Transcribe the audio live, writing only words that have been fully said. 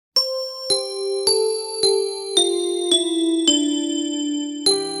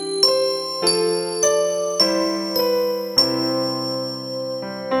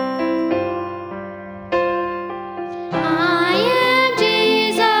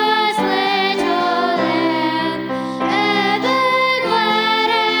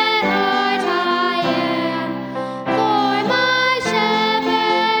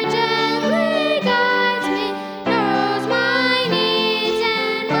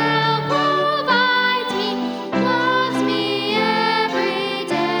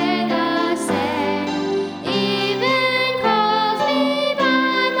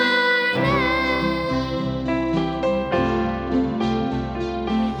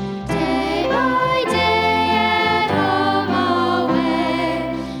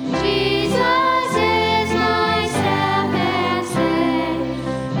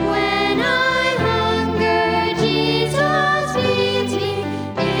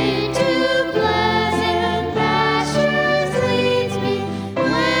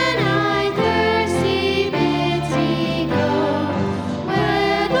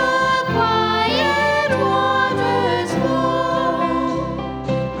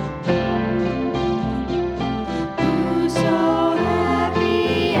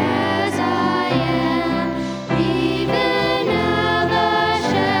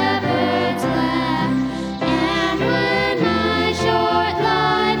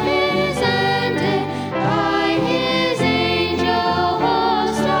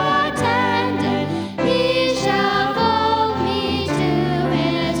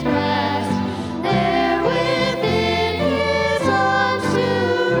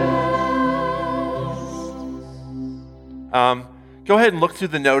Go ahead and look through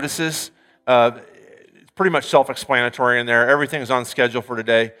the notices. It's pretty much self-explanatory in there. Everything's on schedule for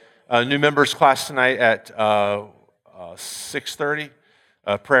today. New members class tonight at 6:30,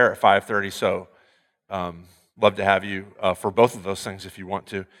 prayer at 5:30. So love to have you for both of those things if you want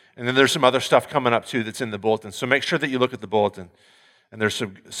to. And then there's some other stuff coming up too that's in the bulletin. So make sure that you look at the bulletin, and there's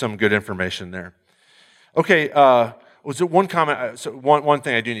some good information there. Okay, was it one comment? So one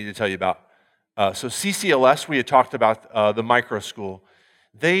thing I do need to tell you about. So CCLS, we had talked about the micro school.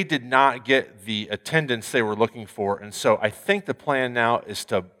 They did not get the attendance they were looking for, and so I think the plan now is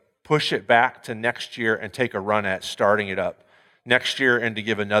to push it back to next year and take a run at starting it up next year and to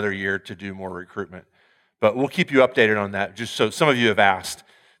give another year to do more recruitment. But we'll keep you updated on that. Just so some of you have asked,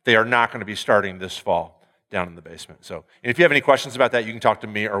 they are not going to be starting this fall down in the basement. So, and if you have any questions about that, you can talk to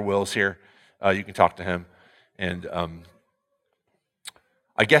me or Will's here. You can talk to him. And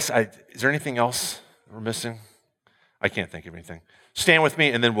I guess, is there anything else we're missing? I can't think of anything. Stand with me,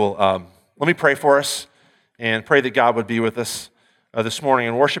 and then we'll, let me pray for us and pray that God would be with us this morning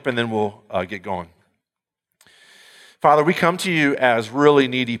in worship, and then we'll get going. Father, we come to you as really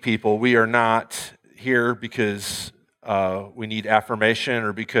needy people. We are not here because we need affirmation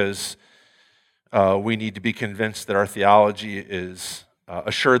or because we need to be convinced that our theology is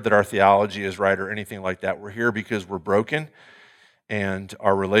assured that our theology is right or anything like that. We're here because we're broken, and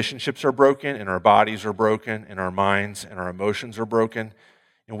our relationships are broken, and our bodies are broken, and our minds and our emotions are broken,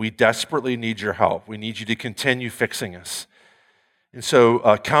 and we desperately need your help. We need you to continue fixing us. And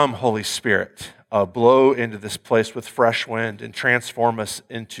so come, Holy Spirit, blow into this place with fresh wind and transform us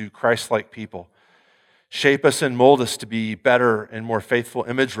into Christ-like people. Shape us and mold us to be better and more faithful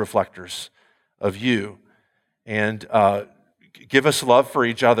image reflectors of you, and give us love for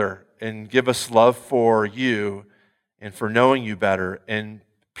each other, and give us love for you and for knowing you better, and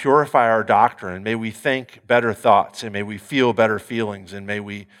purify our doctrine. May we think better thoughts, and may we feel better feelings, and may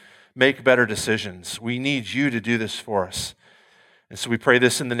we make better decisions. We need you to do this for us. And so we pray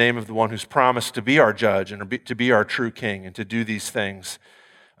this in the name of the one who's promised to be our judge and to be our true king and to do these things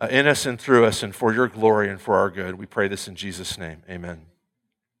in us and through us and for your glory and for our good. We pray this in Jesus' name. Amen.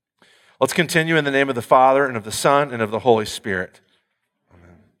 Let's continue in the name of the Father and of the Son and of the Holy Spirit.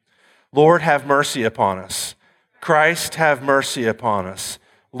 Amen. Lord, have mercy upon us. Christ, have mercy upon us.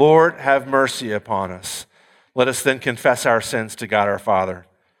 Lord, have mercy upon us. Let us then confess our sins to God our Father.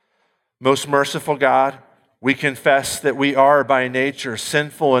 Most merciful God, we confess that we are by nature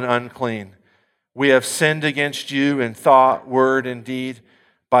sinful and unclean. We have sinned against you in thought, word, and deed,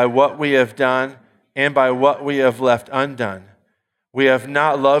 by what we have done and by what we have left undone. We have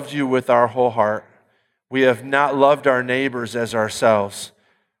not loved you with our whole heart. We have not loved our neighbors as ourselves.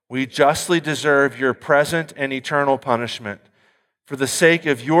 We justly deserve your present and eternal punishment. For the sake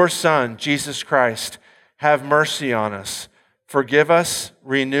of your Son, Jesus Christ, have mercy on us. Forgive us,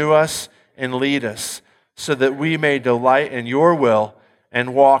 renew us, and lead us, so that we may delight in your will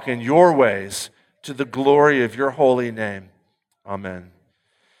and walk in your ways to the glory of your holy name. Amen.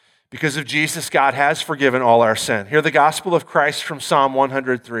 Because of Jesus, God has forgiven all our sin. Hear the gospel of Christ from Psalm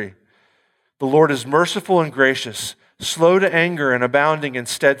 103. The Lord is merciful and gracious, slow to anger and abounding in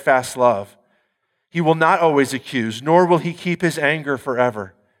steadfast love. He will not always accuse, nor will he keep his anger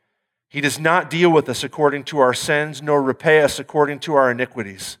forever. He does not deal with us according to our sins, nor repay us according to our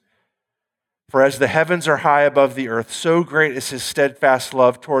iniquities. For as the heavens are high above the earth, so great is his steadfast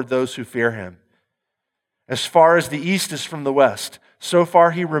love toward those who fear him. As far as the east is from the west, so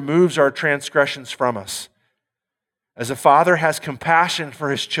far he removes our transgressions from us. As a father has compassion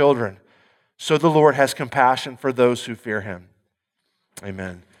for his children, so the Lord has compassion for those who fear him.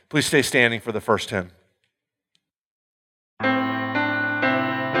 Amen. Please stay standing for the first hymn.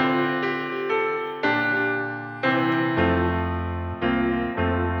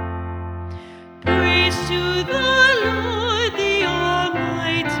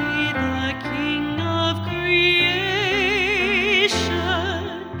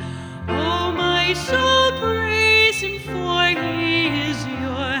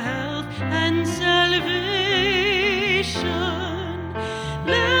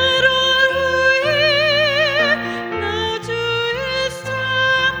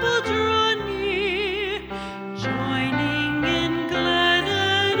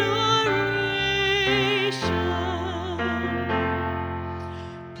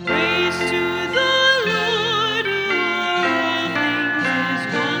 Praise to the Lord, who all things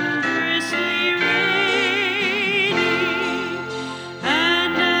is wondrously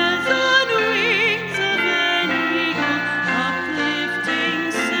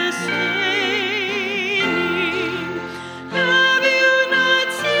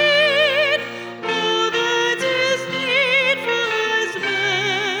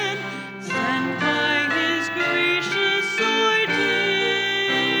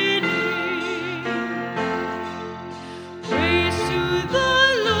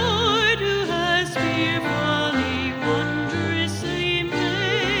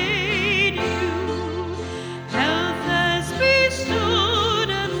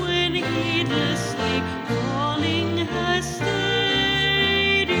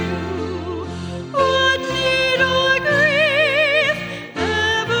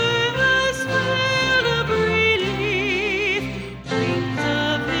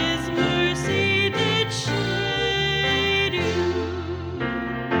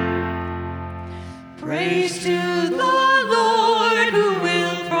Praise to the Lord, who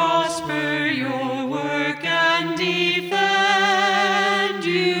will prosper your work and defend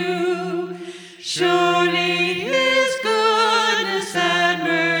you. Surely his goodness and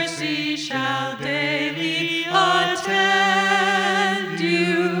mercy shall daily attend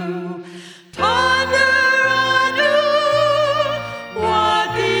you. Ponder anew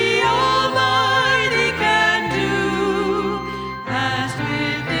what the Almighty can do, as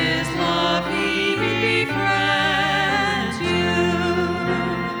with his love he befriends you.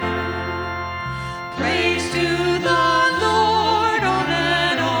 Praise to the Lord, oh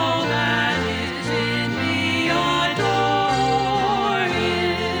let all that is in me adore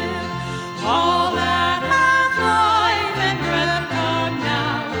him. All that hath life and breath come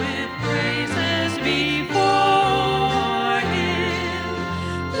now with praises before him.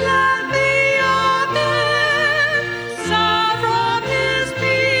 Let the amen sound from his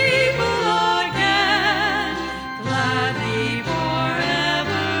people again, gladly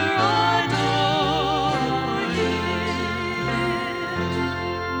forever adore him.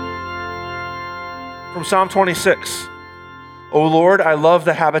 From Psalm 26. O Lord, I love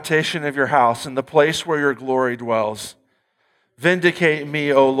the habitation of your house and the place where your glory dwells. Vindicate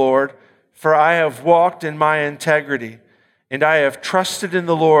me, O Lord, for I have walked in my integrity, and I have trusted in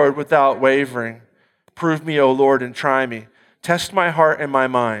the Lord without wavering. Prove me, O Lord, and try me. Test my heart and my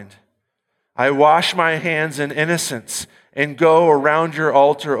mind. I wash my hands in innocence and go around your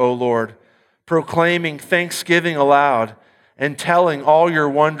altar, O Lord, proclaiming thanksgiving aloud and telling all your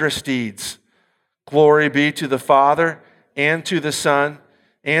wondrous deeds. Glory be to the Father, and to the Son,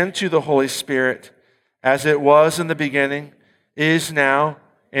 and to the Holy Spirit, as it was in the beginning, is now,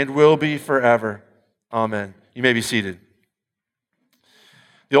 and will be forever. Amen. You may be seated.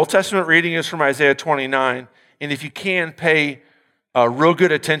 The Old Testament reading is from Isaiah 29, and if you can, pay real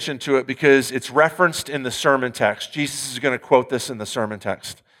good attention to it because it's referenced in the sermon text. Jesus is going to quote this in the sermon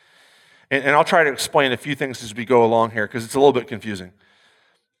text. And I'll try to explain a few things as we go along here because it's a little bit confusing.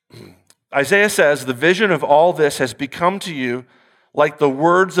 Isaiah says, the vision of all this has become to you like the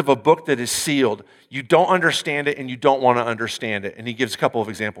words of a book that is sealed. You don't understand it and you don't want to understand it. And he gives a couple of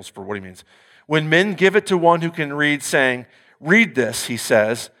examples for what he means. When men give it to one who can read, saying, read this, he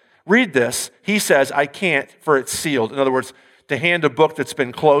says, read this, he says, I can't, for it's sealed. In other words, to hand a book that's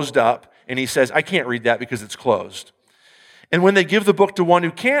been closed up, and he says, I can't read that because it's closed. And when they give the book to one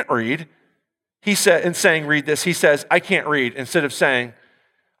who can't read, he said, in saying, read this, he says, I can't read, instead of saying,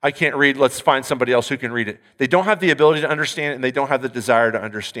 I can't read, let's find somebody else who can read it. They don't have the ability to understand it, and they don't have the desire to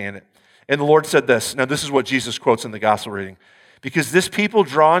understand it. And the Lord said this. Now, this is what Jesus quotes in the gospel reading. Because this people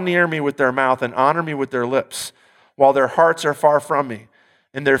draw near me with their mouth and honor me with their lips, while their hearts are far from me,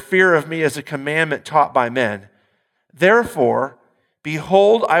 and their fear of me is a commandment taught by men. Therefore,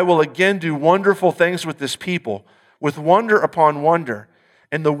 behold, I will again do wonderful things with this people, with wonder upon wonder,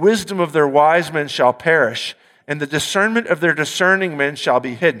 and the wisdom of their wise men shall perish, and the discernment of their discerning men shall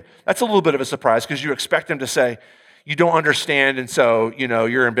be hidden. That's a little bit of a surprise because you expect him to say, you don't understand, and so,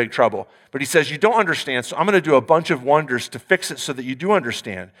 you're in big trouble. But he says, you don't understand, so I'm going to do a bunch of wonders to fix it so that you do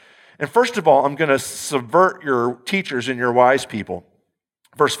understand. And first of all, I'm going to subvert your teachers and your wise people.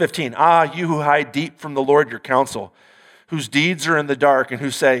 Verse 15, you who hide deep from the Lord your counsel, whose deeds are in the dark, and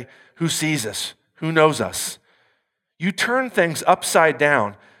who say, who sees us? Who knows us? You turn things upside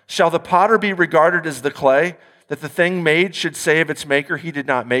down. Shall the potter be regarded as the clay, that the thing made should say of its maker, he did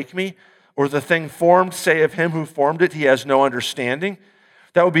not make me? Or the thing formed say of him who formed it, he has no understanding?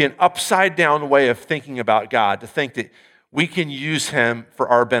 That would be an upside down way of thinking about God, to think that we can use him for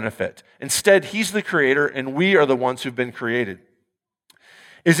our benefit. Instead, he's the creator and we are the ones who've been created.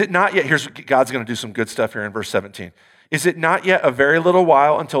 Is it not yet, God's going to do some good stuff here in verse 17. Is it not yet a very little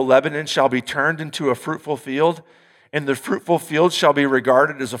while until Lebanon shall be turned into a fruitful field, and the fruitful field shall be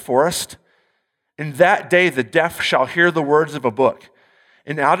regarded as a forest? In that day the deaf shall hear the words of a book,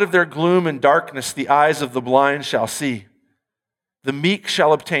 and out of their gloom and darkness the eyes of the blind shall see. The meek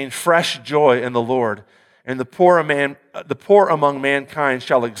shall obtain fresh joy in the Lord, and the poor among mankind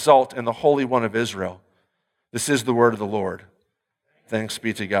shall exult in the Holy One of Israel. This is the word of the Lord. Thanks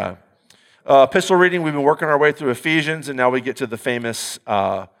be to God. Epistle reading, we've been working our way through Ephesians, and now we get to the famous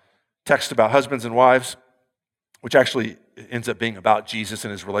text about husbands and wives, which actually ends up being about Jesus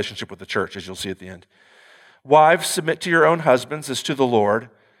and his relationship with the church, as you'll see at the end. Wives, submit to your own husbands as to the Lord,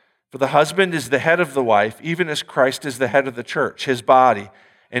 for the husband is the head of the wife, even as Christ is the head of the church, his body,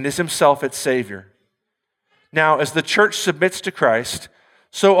 and is himself its Savior. Now, as the church submits to Christ,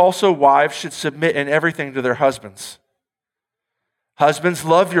 so also wives should submit in everything to their husbands. Husbands,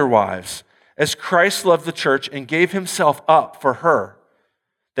 love your wives, as Christ loved the church and gave himself up for her,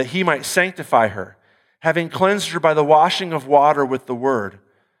 that he might sanctify her, having cleansed her by the washing of water with the word,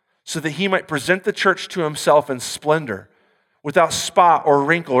 so that he might present the church to himself in splendor, without spot or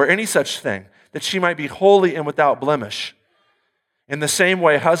wrinkle or any such thing, that she might be holy and without blemish. In the same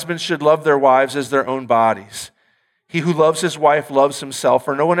way, husbands should love their wives as their own bodies. He who loves his wife loves himself,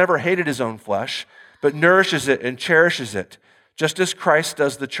 for no one ever hated his own flesh, but nourishes it and cherishes it, just as Christ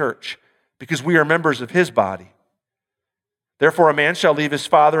does the church, because we are members of his body. Therefore, a man shall leave his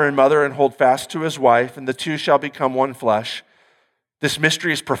father and mother and hold fast to his wife, and the two shall become one flesh. This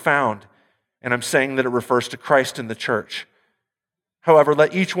mystery is profound, and I'm saying that it refers to Christ and the church. However,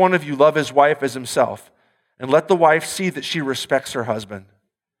 let each one of you love his wife as himself, and let the wife see that she respects her husband.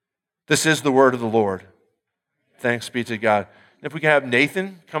 This is the word of the Lord. Thanks be to God. And if we can have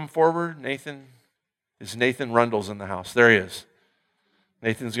Nathan come forward. Nathan, is Nathan Rundle's in the house? There he is.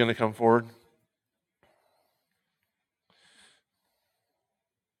 Nathan's going to come forward.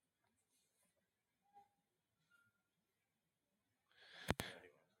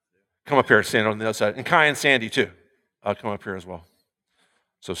 Come up here, stand on the other side. And Kai and Sandy, too. Come up here as well.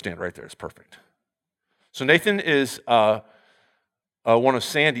 So stand right there. It's perfect. So Nathan is one of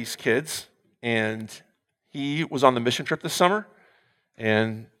Sandy's kids, and he was on the mission trip this summer.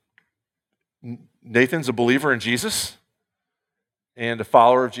 And Nathan's a believer in Jesus and a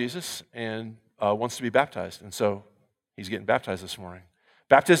follower of Jesus and wants to be baptized. And so he's getting baptized this morning.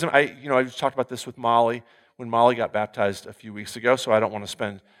 Baptism, I just talked about this with Molly when Molly got baptized a few weeks ago, so I don't want to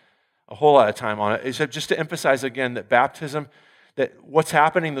spend a whole lot of time on it. It's just to emphasize again that baptism, that what's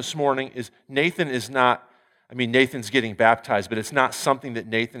happening this morning is Nathan's getting baptized, but it's not something that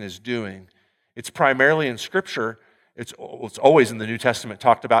Nathan is doing. It's primarily in Scripture. It's always in the New Testament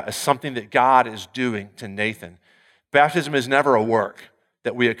talked about as something that God is doing to Nathan. Baptism is never a work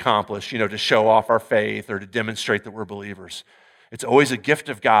that we accomplish, to show off our faith or to demonstrate that we're believers. It's always a gift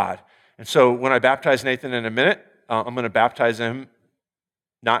of God. And so when I baptize Nathan in a minute, I'm going to baptize him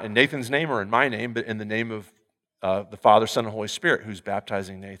not in Nathan's name or in my name, but in the name of the Father, Son, and Holy Spirit who's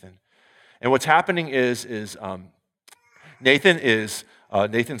baptizing Nathan. And what's happening is Nathan's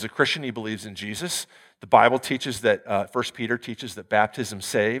a Christian. He believes in Jesus. The Bible teaches that, 1 Peter teaches that baptism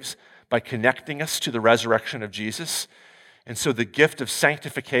saves by connecting us to the resurrection of Jesus. And so the gift of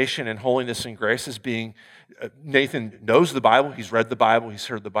sanctification and holiness and grace is being, Nathan knows the Bible, he's read the Bible, he's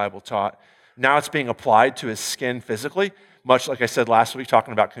heard the Bible taught. Now it's being applied to his skin physically, much like I said last week,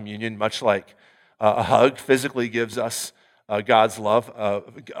 talking about communion, much like a hug physically gives us God's love,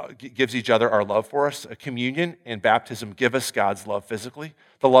 gives each other our love for us. A communion and baptism give us God's love physically,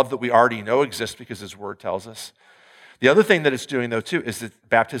 the love that we already know exists because his word tells us. The other thing that it's doing, though, too, is that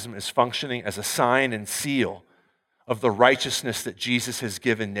baptism is functioning as a sign and seal of the righteousness that Jesus has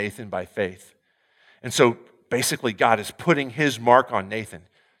given Nathan by faith. And so basically God is putting his mark on Nathan.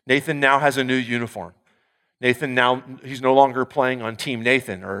 Nathan now has a new uniform. Nathan now, he's no longer playing on Team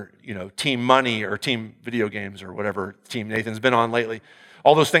Nathan or, Team Money or Team Video Games or whatever team Nathan's been on lately.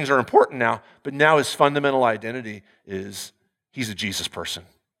 All those things are important now, but now his fundamental identity is he's a Jesus person.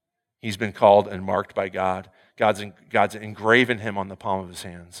 He's been called and marked by God. God's engraven him on the palm of his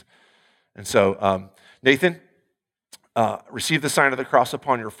hands. And so, Nathan, receive the sign of the cross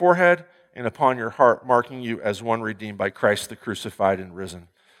upon your forehead and upon your heart, marking you as one redeemed by Christ, the crucified and risen.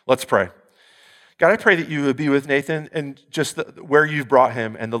 Let's pray. God, I pray that you would be with Nathan and just where you've brought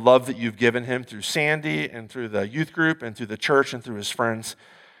him and the love that you've given him through Sandy and through the youth group and through the church and through his friends,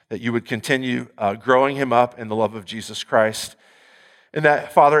 that you would continue growing him up in the love of Jesus Christ. And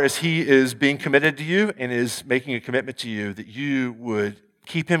that, Father, as he is being committed to you and is making a commitment to you, that you would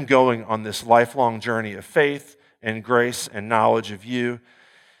keep him going on this lifelong journey of faith and grace and knowledge of you.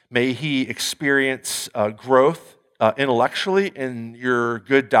 May he experience growth intellectually in your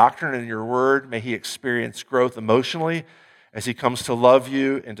good doctrine and your word. May he experience growth emotionally as he comes to love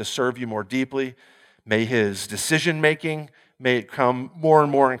you and to serve you more deeply. May his decision-making, may it come more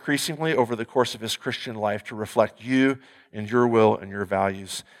and more increasingly over the course of his Christian life to reflect you and your will and your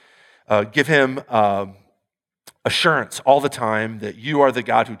values. Give him assurance all the time that you are the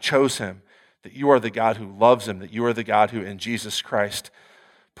God who chose him, that you are the God who loves him, that you are the God who in Jesus Christ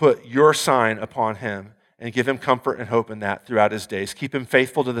put your sign upon him, and give him comfort and hope in that throughout his days. Keep him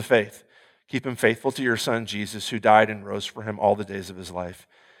faithful to the faith. Keep him faithful to your son, Jesus, who died and rose for him all the days of his life.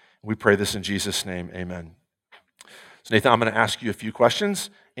 We pray this in Jesus' name, amen. So Nathan, I'm going to ask you a few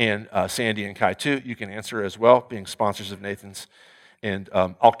questions, and Sandy and Kai too. You can answer as well, being sponsors of Nathan's. And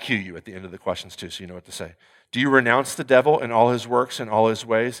I'll cue you at the end of the questions too, so you know what to say. Do you renounce the devil and all his works and all his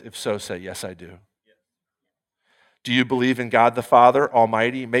ways? If so, say, yes, I do. Do you believe in God the Father,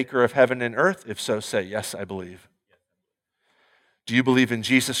 Almighty, maker of heaven and earth? If so, say, yes, I believe. Do you believe in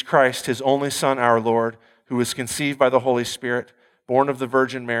Jesus Christ, his only Son, our Lord, who was conceived by the Holy Spirit, born of the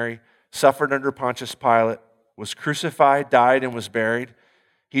Virgin Mary, suffered under Pontius Pilate, was crucified, died, and was buried?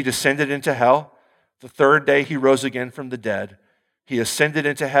 He descended into hell. The third day he rose again from the dead. He ascended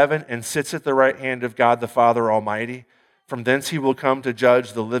into heaven and sits at the right hand of God the Father Almighty. From thence he will come to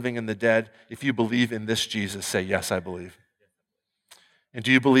judge the living and the dead. If you believe in this Jesus, say, yes, I believe. And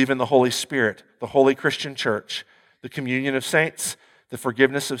do you believe in the Holy Spirit, the holy Christian church, the communion of saints, the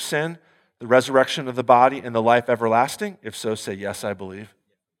forgiveness of sin, the resurrection of the body, and the life everlasting? If so, say, yes, I believe.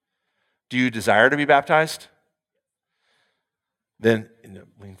 Do you desire to be baptized? Then,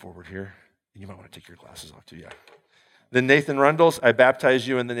 lean forward here. You might want to take your glasses off too, yeah. Then Nathan Rundles, I baptize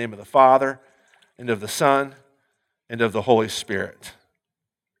you in the name of the Father, and of the Son, and of the Holy Spirit.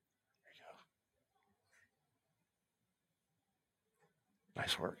 There you go.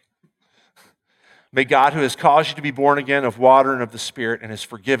 Nice work. May God, who has caused you to be born again of water and of the Spirit, and has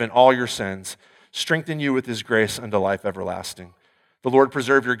forgiven all your sins, strengthen you with his grace unto life everlasting. The Lord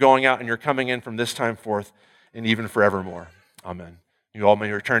preserve your going out and your coming in from this time forth, and even forevermore. Amen. You all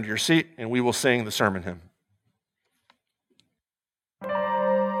may return to your seat, and we will sing the sermon hymn.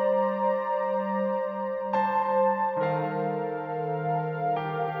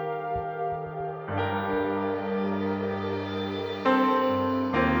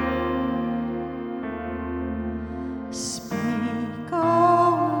 Speak, O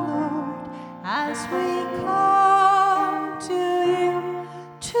Lord, as we come to you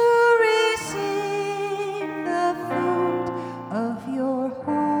to receive the fruit of your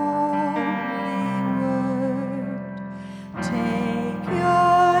holy word. Take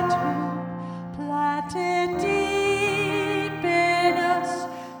your truth, plant it deep in us,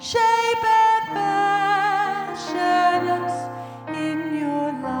 shape and fashion us in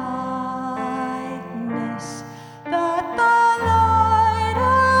your likeness, that the light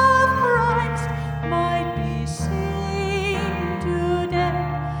of Christ might be seen today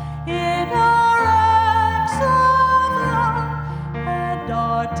in our acts of love and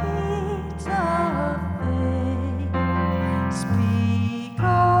our deeds of faith. Speak, O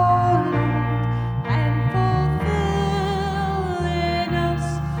Lord, and fulfill in us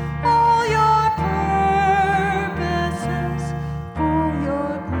all your purposes for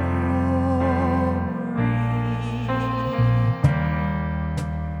your glory.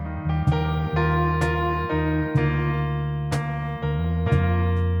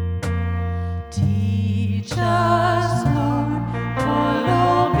 Teach us, Lord, full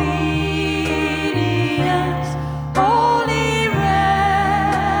obedience, holy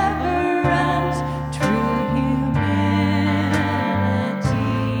reverence, true humility.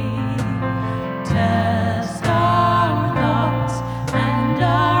 Test our thoughts and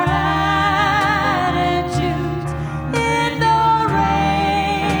our attitudes in the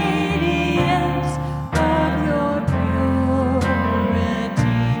radiance of your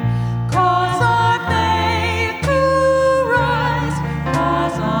purity. Cause our faith to rise,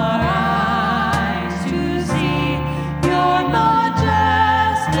 cause our eyes to see your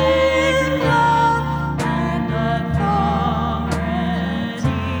majestic love and authority.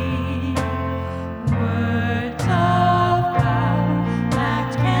 Words of power that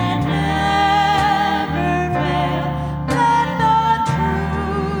can never fail. Let the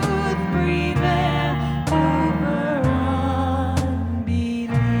truth prevail over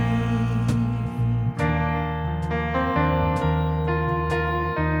unbelief.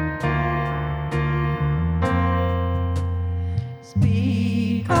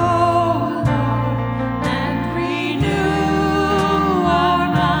 Speak, O Lord, and renew our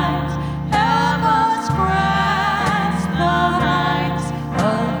minds. Help us grasp the heights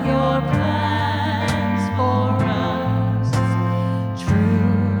of your plans for us.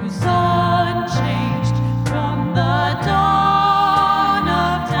 Truths unchanged from the dawn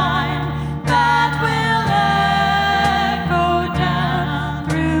of time that will echo down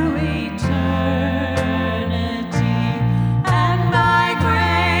through eternity. And by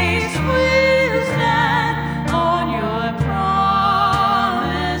grace we'll stand on your promises,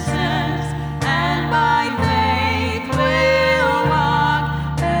 and by faith we'll walk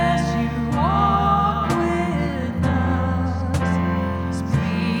as you walk with us.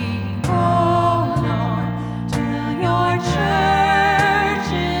 Speak, O Lord, till your church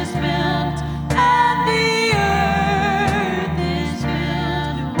is built and the earth is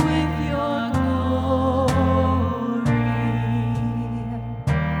filled with your glory.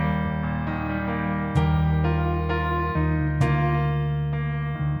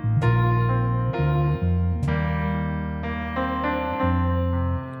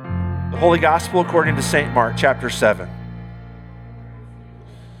 The Holy Gospel according to St. Mark, chapter 7.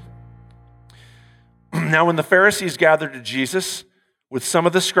 Now, when the Pharisees gathered to Jesus with some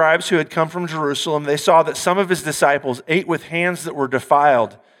of the scribes who had come from Jerusalem, they saw that some of his disciples ate with hands that were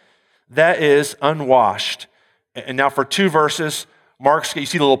defiled, that is, unwashed. And now for 2 verses, you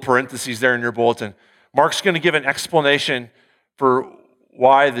see the little parentheses there in your bulletin. Mark's going to give an explanation for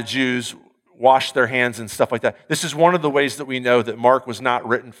why the Jews washed their hands and stuff like that. This is one of the ways that we know that Mark was not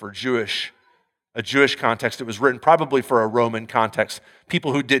written for a Jewish context. It was written probably for a Roman context,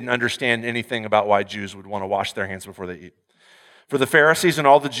 people who didn't understand anything about why Jews would want to wash their hands before they eat. For the Pharisees and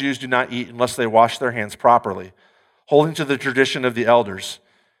all the Jews do not eat unless they wash their hands properly, holding to the tradition of the elders.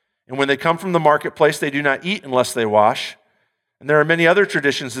 And when they come from the marketplace, they do not eat unless they wash. And there are many other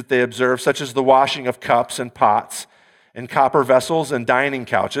traditions that they observe, such as the washing of cups and pots and copper vessels and dining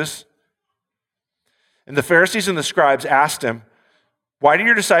couches. And the Pharisees and the scribes asked him, "Why do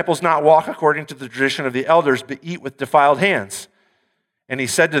your disciples not walk according to the tradition of the elders, but eat with defiled hands?" And he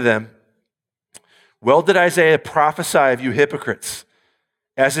said to them, "Well did Isaiah prophesy of you hypocrites,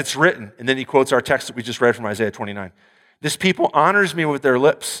 as it's written." And then he quotes our text that we just read from Isaiah 29. "This people honors me with their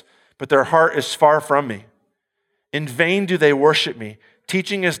lips, but their heart is far from me. In vain do they worship me,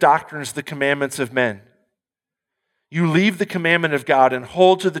 teaching as doctrines the commandments of men. You leave the commandment of God and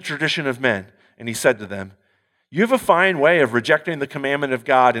hold to the tradition of men." And he said to them, "You have a fine way of rejecting the commandment of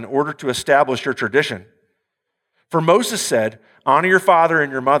God in order to establish your tradition. For Moses said, 'Honor your father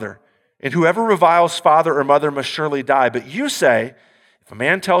and your mother,' and whoever reviles father or mother must surely die. But you say, if a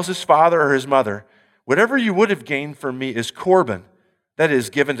man tells his father or his mother, 'Whatever you would have gained from me is korban,' that is,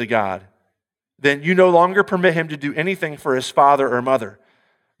 given to God, then you no longer permit him to do anything for his father or mother,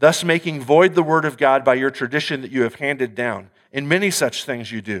 thus making void the word of God by your tradition that you have handed down. And many such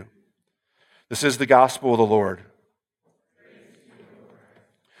things you do." This is the gospel of the Lord.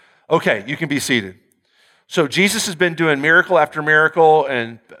 Okay, you can be seated. So Jesus has been doing miracle after miracle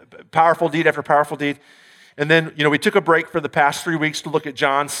and powerful deed after powerful deed. And then, we took a break for the past 3 weeks to look at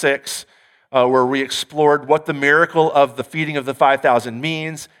John 6, where we explored what the miracle of the feeding of the 5,000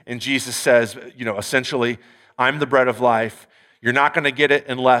 means. And Jesus says, essentially, "I'm the bread of life. You're not going to get it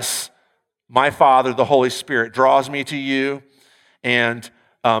unless my Father, the Holy Spirit, draws me to you, and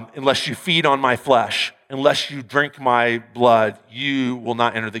unless you feed on my flesh, unless you drink my blood, you will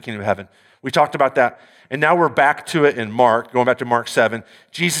not enter the kingdom of heaven." We talked about that. And now we're back to it in Mark, going back to Mark 7.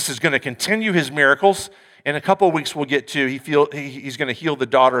 Jesus is going to continue his miracles. In a couple of weeks, we'll get to, he's going to heal the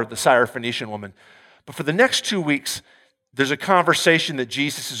daughter of the Syrophoenician woman. But for the next 2 weeks, there's a conversation that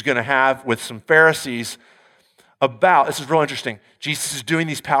Jesus is going to have with some Pharisees about, this is real interesting, Jesus is doing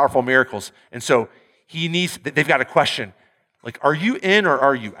these powerful miracles. And so they've got a question, like, are you in or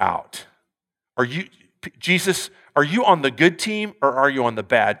are you out? Jesus, are you on the good team or are you on the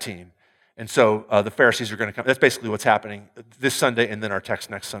bad team? And so the Pharisees are going to come. That's basically what's happening this Sunday and then our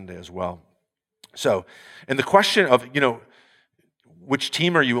text next Sunday as well. So, and the question of, which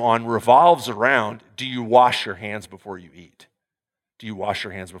team are you on revolves around, do you wash your hands before you eat? Do you wash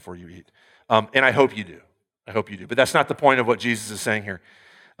your hands before you eat? And I hope you do. I hope you do. But that's not the point of what Jesus is saying here.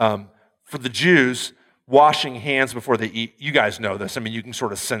 For the Jews, washing hands before they eat, you guys know this. I mean, you can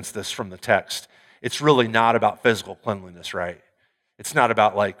sort of sense this from the text. It's really not about physical cleanliness, right? It's not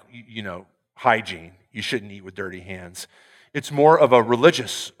about hygiene. You shouldn't eat with dirty hands. It's more of a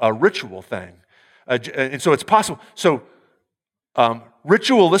religious, ritual thing. And so it's possible. So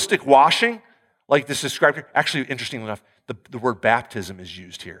ritualistic washing, like this is described here, actually, interestingly enough, the word baptism is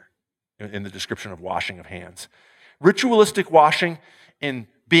used here in the description of washing of hands. Ritualistic washing and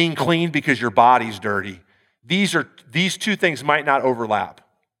being clean because your body's dirty, these 2 things might not overlap.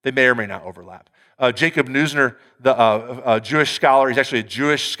 They may or may not overlap. Jacob Neusner, the Jewish scholar, he's actually a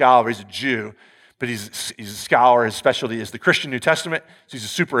Jewish scholar, he's a Jew, but he's a scholar. His specialty is the Christian New Testament, so he's a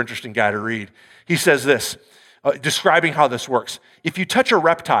super interesting guy to read. He says this, describing how this works. If you touch a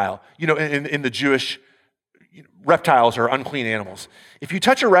reptile, in the Jewish, reptiles are unclean animals. If you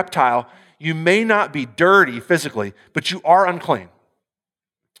touch a reptile, you may not be dirty physically, but you are unclean.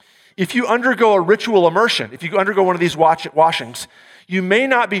 If you undergo a ritual immersion, if you undergo one of these washings, you may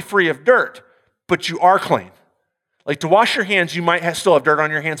not be free of dirt, but you are clean. Like to wash your hands, you might still have dirt on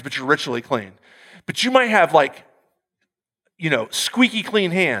your hands, but you're ritually clean. But you might have squeaky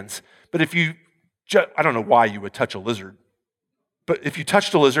clean hands. But if you, I don't know why you would touch a lizard, but if you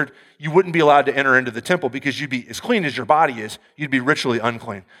touched a lizard, you wouldn't be allowed to enter into the temple because you'd be as clean as your body is. You'd be ritually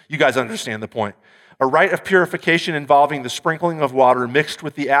unclean. You guys understand the point. A rite of purification involving the sprinkling of water mixed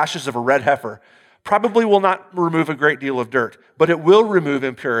with the ashes of a red heifer probably will not remove a great deal of dirt, but it will remove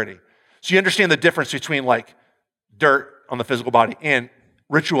impurity. So you understand the difference between dirt on the physical body and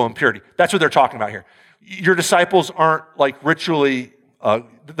ritual impurity. That's what they're talking about here. Your disciples aren't ritually,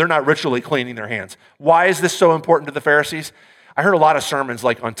 they're not ritually cleaning their hands. Why is this so important to the Pharisees? I heard a lot of sermons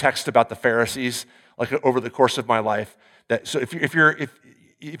like on text about the Pharisees, like over the course of my life. So if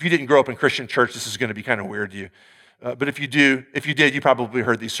you didn't grow up in Christian church, this is going to be kind of weird to you. But if you did, you probably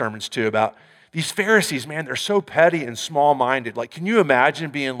heard these sermons too about these Pharisees. Man, they're so petty and small-minded. Like, can you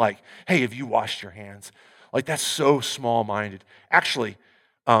imagine being like, "Hey, have you washed your hands?" Like, that's so small-minded. Actually,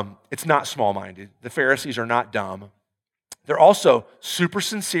 it's not small-minded. The Pharisees are not dumb. They're also super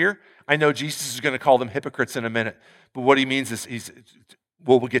sincere. I know Jesus is going to call them hypocrites in a minute, but what he means is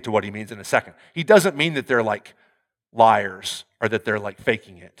we'll get to what he means in a second. He doesn't mean that they're like liars or that they're like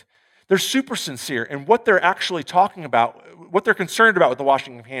faking it. They're super sincere, and what they're actually talking about, what they're concerned about with the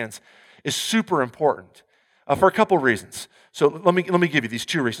washing of hands is super important for a couple of reasons. So let me give you these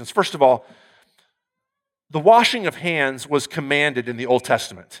two reasons. First of all, the washing of hands was commanded in the Old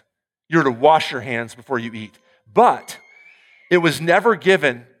Testament. You're to wash your hands before you eat. But it was never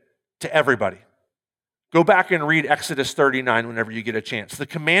given to everybody. Go back and read Exodus 39 whenever you get a chance. The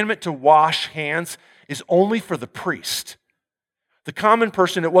commandment to wash hands is only for the priest. The common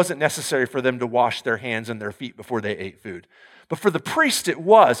person, it wasn't necessary for them to wash their hands and their feet before they ate food. But for the priest, it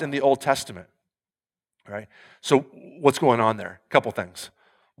was in the Old Testament. Right? So what's going on there? A couple things.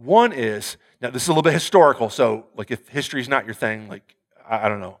 One is, now this is a little bit historical, so like if history is not your thing, like I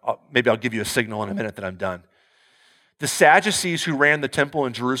don't know, maybe I'll give you a signal in a minute that I'm done. The Sadducees who ran the temple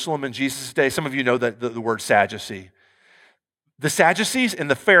in Jerusalem in Jesus' day, some of you know the word Sadducee. The Sadducees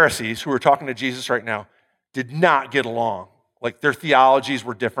and the Pharisees who are talking to Jesus right now did not get along. Like their theologies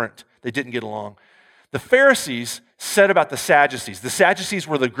were different. They didn't get along. The Pharisees said about the Sadducees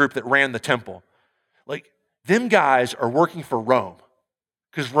were the group that ran the temple. Like, them guys are working for Rome.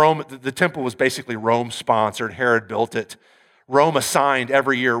 Because Rome, the temple was basically Rome-sponsored. Herod built it. Rome assigned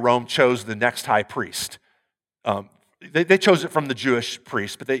every year, Rome chose the next high priest. They chose it from the Jewish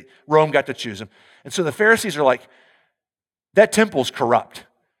priests, but Rome got to choose them. And so the Pharisees are like, that temple's corrupt.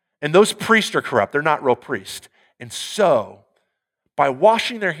 And those priests are corrupt. They're not real priests. And so, by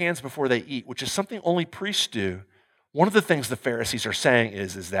washing their hands before they eat, which is something only priests do, one of the things the Pharisees are saying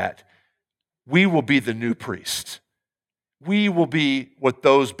is that we will be the new priests. We will be what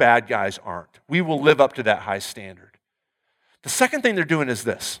those bad guys aren't. We will live up to that high standard. The second thing they're doing is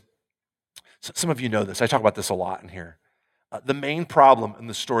this. Some of you know this. I talk about this a lot in here. The main problem in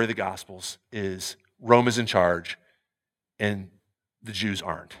the story of the Gospels is Rome is in charge and the Jews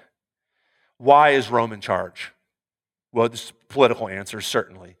aren't. Why is Rome in charge? Well, there's political answers,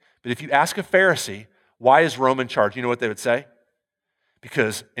 certainly. But if you ask a Pharisee, why is Rome in charge? You know what they would say?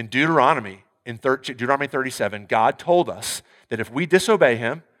 Because in Deuteronomy 37, God told us that if we disobey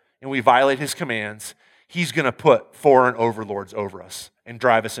him and we violate his commands, he's going to put foreign overlords over us and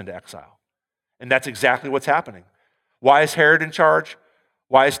drive us into exile. And that's exactly what's happening. Why is Herod in charge?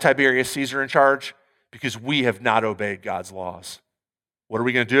 Why is Tiberius Caesar in charge? Because we have not obeyed God's laws. What are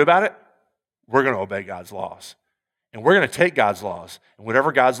we going to do about it? We're going to obey God's laws. And we're going to take God's laws, and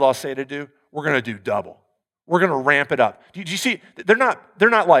whatever God's laws say to do, we're going to do double. We're going to ramp it up. Do you see? They're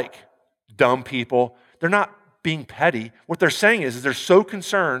not like dumb people. They're not being petty. What they're saying is they're so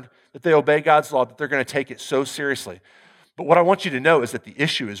concerned that they obey God's law that they're going to take it so seriously. But what I want you to know is that the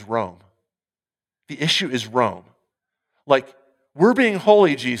issue is Rome. The issue is Rome. Like, we're being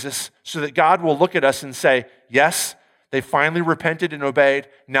holy, Jesus, so that God will look at us and say, yes, they finally repented and obeyed.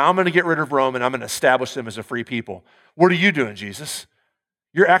 Now I'm going to get rid of Rome and I'm going to establish them as a free people. What are you doing, Jesus?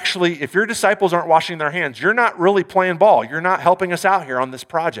 You're actually, if your disciples aren't washing their hands, you're not really playing ball. You're not helping us out here on this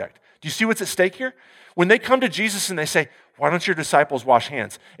project. Do you see what's at stake here? When they come to Jesus and they say, why don't your disciples wash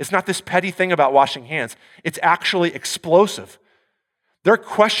hands? It's not this petty thing about washing hands. It's actually explosive. They're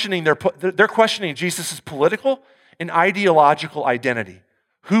questioning Jesus' political and ideological identity.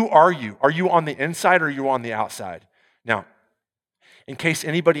 Who are you? Are you on the inside or are you on the outside? Now, in case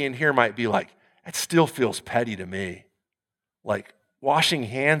anybody in here might be like, that still feels petty to me. Like, washing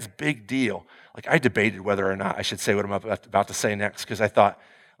hands, big deal. Like, I debated whether or not I should say what I'm about to say next because I thought,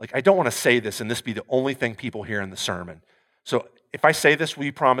 like, I don't want to say this and this be the only thing people hear in the sermon. So if I say this, will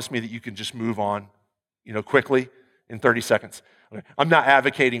you promise me that you can just move on, quickly in 30 seconds? Okay. I'm not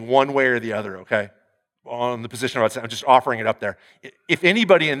advocating one way or the other, okay? On the position I'm just offering it up there. If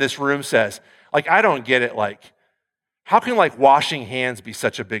anybody in this room says, like, I don't get it, like, how can, like, washing hands be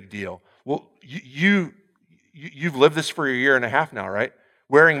such a big deal? Well, you've lived this for a year and a half now, right?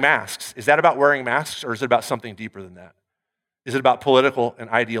 Wearing masks. Is that about wearing masks or is it about something deeper than that? Is it about political and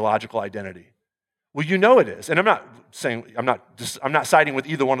ideological identity? Well, it is. And I'm not siding with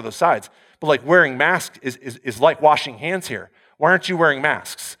either one of those sides. But like wearing masks is like washing hands here. Why aren't you wearing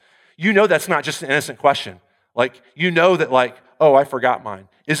masks? That's not just an innocent question. Like, that like, oh, I forgot mine,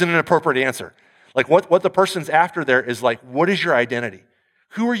 isn't an appropriate answer. Like what the person's after there is like, what is your identity?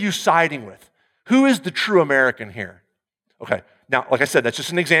 Who are you siding with? Who is the true American here? Okay, now, like I said, that's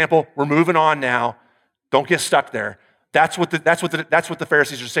just an example. We're moving on now. Don't get stuck there. That's what the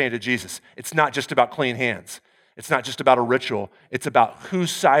Pharisees are saying to Jesus. It's not just about clean hands. It's not just about a ritual. It's about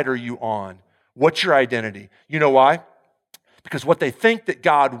whose side are you on? What's your identity? You know why? Because what they think that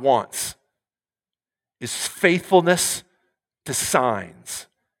God wants is faithfulness to signs,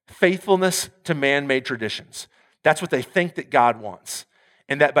 faithfulness to man-made traditions. That's what they think that God wants.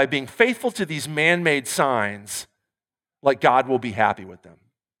 And that by being faithful to these man-made signs, like God will be happy with them.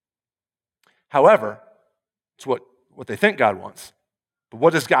 However, it's what they think God wants. But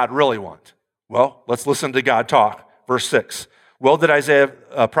what does God really want? Well, let's listen to God talk. Verse 6. Well did Isaiah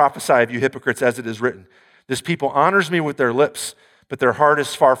prophesy of you hypocrites as it is written. This people honors me with their lips, but their heart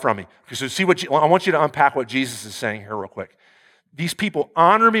is far from me. So see I want you to unpack what Jesus is saying here real quick. These people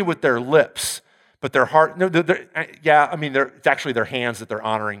honor me with their lips, but their heart, it's actually their hands that they're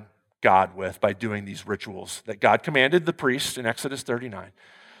honoring God with by doing these rituals that God commanded the priests in Exodus 39.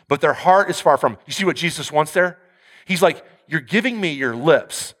 But their heart is far from. You see what Jesus wants there? He's like, you're giving me your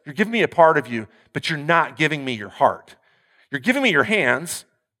lips, you're giving me a part of you, but you're not giving me your heart. You're giving me your hands,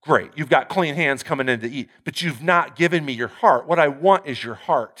 great. You've got clean hands coming in to eat, but you've not given me your heart. What I want is your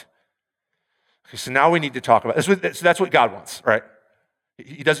heart. Okay, so now we need to talk about, so that's what God wants, right?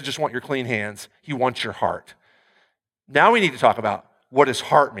 He doesn't just want your clean hands, he wants your heart. Now we need to talk about what does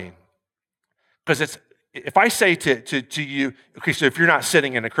heart mean? Because if I say to you, okay, so if you're not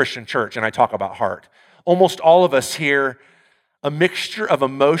sitting in a Christian church and I talk about heart, almost all of us hear a mixture of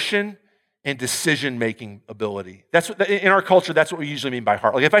emotion and decision-making ability. That's what, in our culture, that's what we usually mean by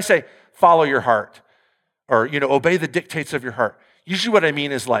heart. Like if I say, follow your heart, or obey the dictates of your heart, usually what I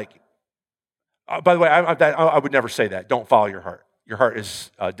mean is like, by the way, I would never say that. Don't follow your heart. Your heart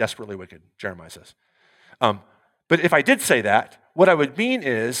is desperately wicked, Jeremiah says. But if I did say that, what I would mean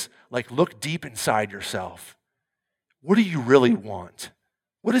is, like, look deep inside yourself. What do you really want?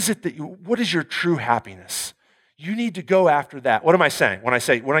 What is your true happiness? You need to go after that. What am I saying? When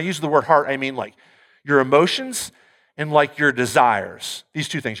I use the word heart, I mean like your emotions and like your desires. These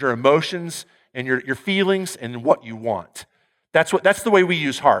two things, your emotions and your feelings and what you want. That's the way we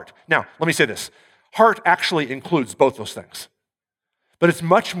use heart. Now, let me say this. Heart actually includes both those things. But it's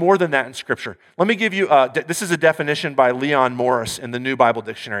much more than that in Scripture. Let me give you, this is a definition by Leon Morris in the New Bible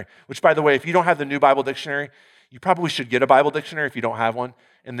Dictionary, which, by the way, if you don't have the New Bible Dictionary, you probably should get a Bible dictionary if you don't have one,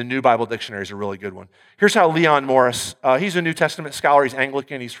 and the New Bible Dictionary is a really good one. Here's how Leon Morris, he's a New Testament scholar, he's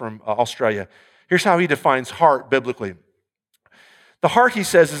Anglican, he's from Australia. Here's how he defines heart biblically. The heart, he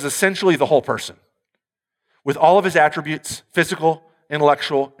says, is essentially the whole person, with all of his attributes, physical,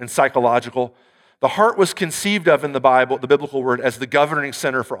 intellectual, and psychological. The heart was conceived of in the Bible, the biblical word, as the governing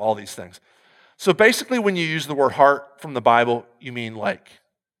center for all these things. So basically, when you use the word heart from the Bible, you mean like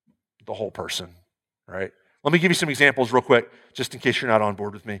the whole person, right? Let me give you some examples real quick, just in case you're not on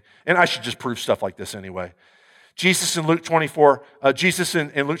board with me. And I should just prove stuff like this anyway. Jesus in Luke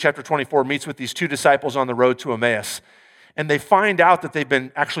chapter 24 meets with these two disciples on the road to Emmaus. And they find out that they've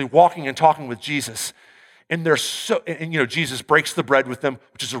been actually walking and talking with Jesus. And Jesus breaks the bread with them,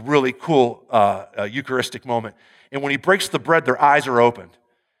 which is a really cool Eucharistic moment. And when he breaks the bread, their eyes are opened.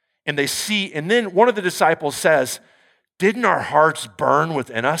 And they see, and then one of the disciples says, didn't our hearts burn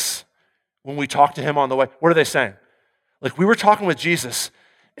within us when we talked to him on the way? What are they saying? Like, we were talking with Jesus,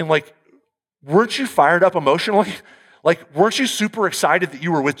 and like, weren't you fired up emotionally? Like, weren't you super excited that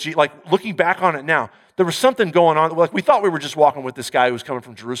you were with Jesus? Like, looking back on it now, there was something going on. Like, we thought we were just walking with this guy who was coming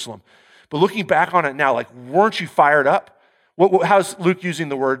from Jerusalem. But looking back on it now, like, weren't you fired up? How's Luke using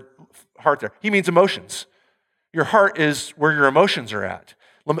the word heart there? He means emotions. Your heart is where your emotions are at.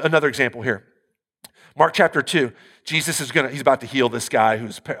 Another example here. Mark chapter 2, Jesus he's about to heal this guy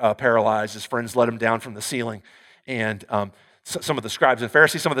who's paralyzed. His friends let him down from the ceiling. And some of the scribes and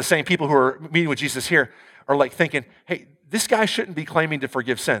Pharisees, some of the same people who are meeting with Jesus here are like thinking, hey, this guy shouldn't be claiming to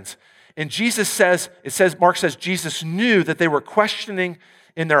forgive sins. And Mark says, Jesus knew that they were questioning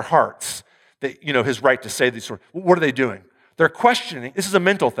in their hearts that, his right to say these sort of, what are they doing? They're questioning. This is a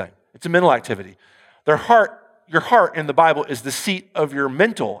mental thing. It's a mental activity. Your heart in the Bible is the seat of your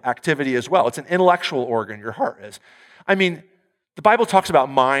mental activity as well. It's an intellectual organ, your heart is. I mean, the Bible talks about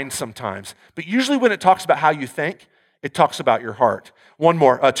mind sometimes, but usually when it talks about how you think, it talks about your heart.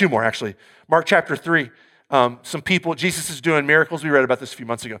 Two more actually. Mark chapter 3, some people, Jesus is doing miracles. We read about this a few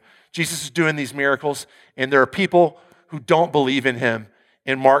months ago. Jesus is doing these miracles, and there are people who don't believe in him.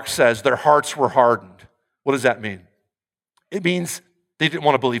 And Mark says their hearts were hardened. What does that mean? It means they didn't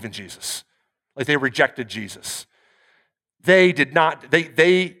want to believe in Jesus. Like they rejected Jesus. they did not,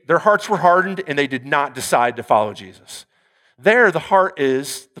 their hearts were hardened and they did not decide to follow Jesus. There, the heart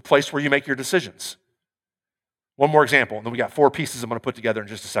is the place where you make your decisions. One more example, and then we got 4 pieces I'm going to put together in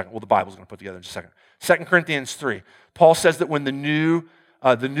just a second. Well, the Bible's going to put together in just a second. 2 Corinthians 3. Paul says that when the new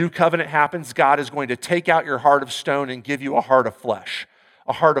covenant happens, God is going to take out your heart of stone and give you a heart of flesh.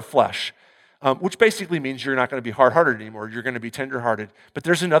 A heart of flesh, which basically means you're not going to be hard-hearted anymore. You're going to be tender-hearted. But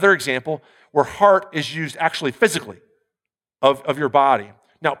there's another example where heart is used actually physically of your body.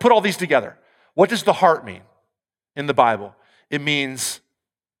 Now, put all these together. What does the heart mean in the Bible? It means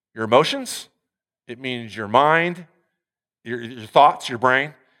your emotions. It means your mind, your thoughts, your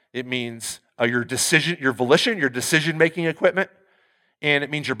brain. It means your volition, your decision-making equipment. And it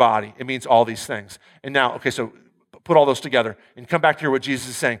means your body. It means all these things. And now, okay, so put all those together and come back to hear what Jesus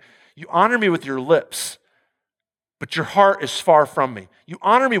is saying. You honor me with your lips, but your heart is far from me. You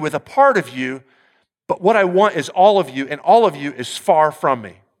honor me with a part of you, but what I want is all of you, and all of you is far from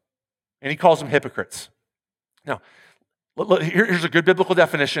me. And he calls them hypocrites. Now, here's a good biblical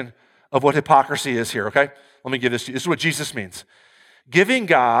definition of what hypocrisy is here, okay? Let me give this to you. This is what Jesus means. Giving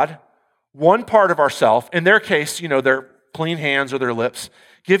God one part of ourself, in their case, their clean hands or their lips,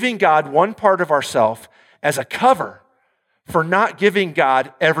 giving God one part of ourself as a cover for not giving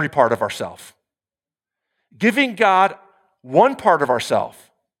God every part of ourself. Giving God one part of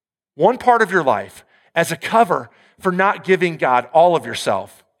ourself, one part of your life, as a cover for not giving God all of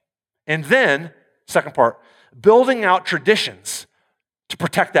yourself. And then, second part, building out traditions to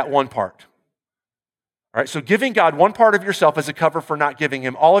protect that one part. All right, so giving God one part of yourself as a cover for not giving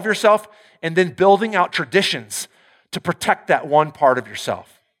him all of yourself, and then building out traditions to protect that one part of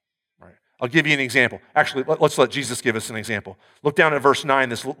yourself. All right, I'll give you an example. Actually, let's let Jesus give us an example. Look down at verse 9,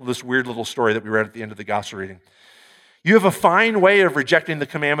 this weird little story that we read at the end of the gospel reading. You have a fine way of rejecting the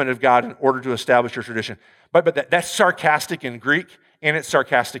commandment of God in order to establish your tradition. But that's sarcastic in Greek, and it's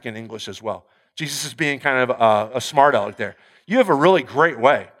sarcastic in English as well. Jesus is being kind of a smart aleck there. You have a really great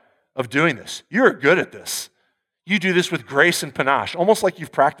way of doing this. You're good at this. You do this with grace and panache, almost like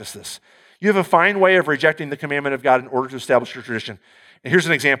you've practiced this. You have a fine way of rejecting the commandment of God in order to establish your tradition. And here's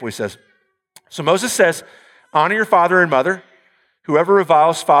an example he says. So Moses says, honor your father and mother. Whoever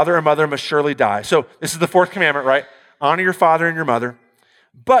reviles father or mother must surely die. So this is the 4th commandment, right? Honor your father and your mother.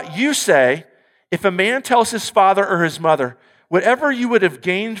 But you say, if a man tells his father or his mother, whatever you would have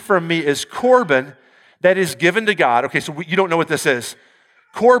gained from me is Corban, that is given to God. Okay, so you don't know what this is.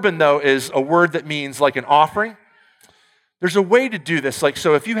 Corban, though, is a word that means like an offering. There's a way to do this.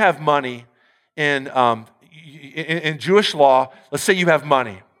 So if you have money in Jewish law, let's say you have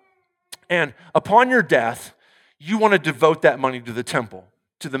money, and upon your death, you want to devote that money to the temple,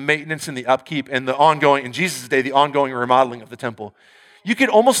 to the maintenance and the upkeep and the ongoing, in Jesus' day, the ongoing remodeling of the temple. You could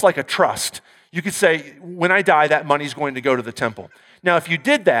almost like a trust. You could say, when I die, that money's going to go to the temple. Now, if you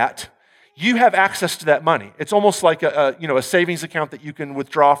did that, you have access to that money. It's almost like a savings account that you can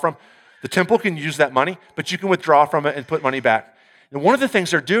withdraw from. The temple can use that money, but you can withdraw from it and put money back. And one of the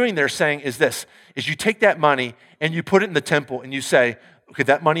things they're saying is this, is you take that money and you put it in the temple and you say, okay,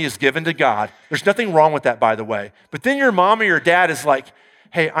 that money is given to God. There's nothing wrong with that, by the way. But then your mom or your dad is like,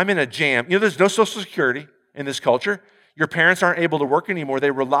 hey, I'm in a jam. There's no Social Security in this culture. Your parents aren't able to work anymore.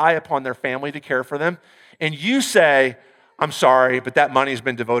 They rely upon their family to care for them. And you say, I'm sorry, but that money has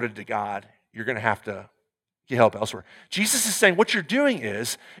been devoted to God. You're going to have to get help elsewhere. Jesus is saying what you're doing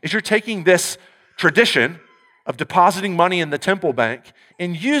is you're taking this tradition of depositing money in the temple bank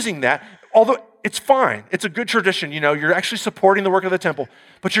and using that, although it's fine. It's a good tradition. You're actually supporting the work of the temple,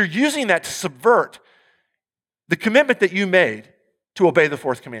 but you're using that to subvert the commitment that you made to obey the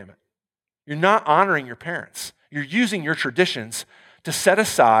 4th commandment. You're not honoring your parents. You're using your traditions to set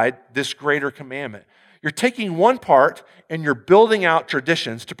aside this greater commandment. You're taking one part and you're building out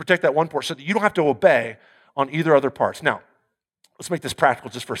traditions to protect that one part so that you don't have to obey on either other parts. Now, let's make this practical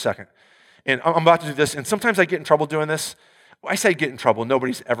just for a second. And I'm about to do this, and sometimes I get in trouble doing this. I say get in trouble.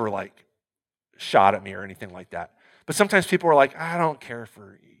 Nobody's ever shot at me or anything like that. But sometimes people are like, I don't care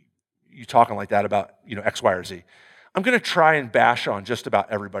for you talking like that about X, Y, or Z. I'm going to try and bash on just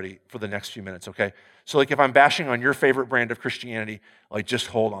about everybody for the next few minutes, okay? So if I'm bashing on your favorite brand of Christianity, just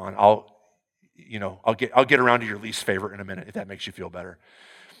hold on. I'll get around to your least favorite in a minute if that makes you feel better.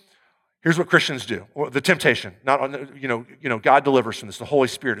 Here's what Christians do. The temptation, God delivers from this. The Holy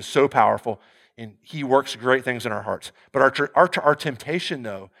Spirit is so powerful, and he works great things in our hearts. But our temptation,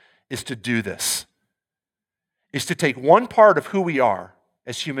 though, is to do this, is to take one part of who we are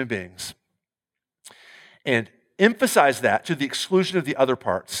as human beings and emphasize that to the exclusion of the other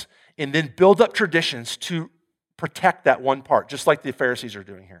parts, and then build up traditions to protect that one part, just like the Pharisees are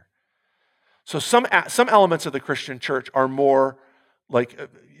doing here. So some elements of the Christian church are more like,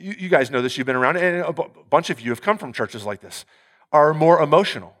 you guys know this, you've been around, and a bunch of you have come from churches like this, are more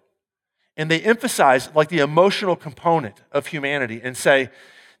emotional. And they emphasize like the emotional component of humanity and say,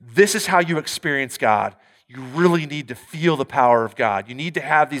 this is how you experience God. You really need to feel the power of God. You need to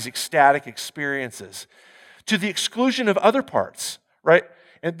have these ecstatic experiences to the exclusion of other parts, right?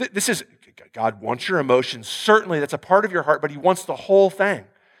 And this is, God wants your emotions. Certainly, that's a part of your heart, but he wants the whole thing.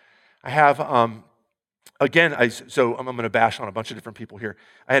 I have, again, I'm going to bash on a bunch of different people here.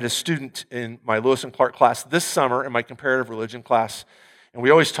 I had a student in my Lewis and Clark class this summer in my comparative religion class, and we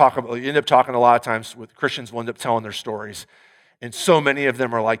always you end up talking a lot of times with Christians will end up telling their stories. And so many of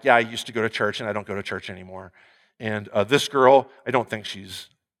them are like, yeah, I used to go to church and I don't go to church anymore. And this girl, I don't think she's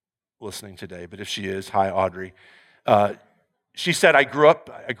listening today, but if she is, hi, Audrey. She said, I grew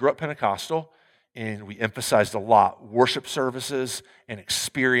up Pentecostal, and we emphasized a lot worship services and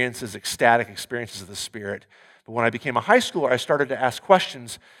experiences, ecstatic experiences of the Spirit. But when I became a high schooler, I started to ask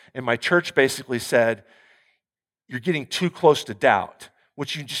questions, and my church basically said, you're getting too close to doubt.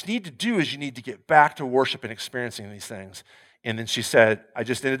 What you just need to do is you need to get back to worship and experiencing these things. And then she said, I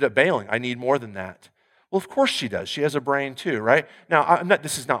just ended up bailing. I need more than that. Well, of course she does. She has a brain too, right? Now,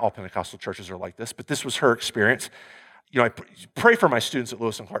 this is not all Pentecostal churches are like this, but this was her experience. I pray for my students at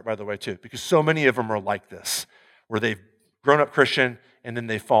Lewis and Clark, by the way, too, because so many of them are like this, where they've grown up Christian and then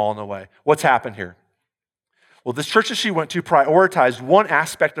they've fallen away. What's happened here? Well, this church that she went to prioritized one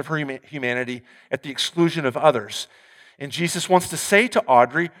aspect of her humanity at the exclusion of others. And Jesus wants to say to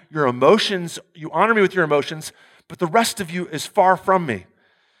Audrey, your emotions, you honor me with your emotions, but the rest of you is far from me.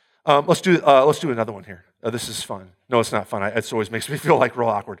 Let's do another one here. This is fun. No, it's not fun. It always makes me feel like real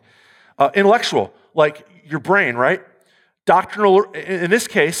awkward. Intellectual, like your brain, right? Doctrinal, in this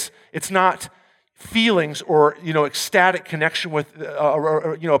case, it's not feelings or, ecstatic connection with,